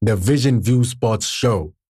 The Vision View Sports Show.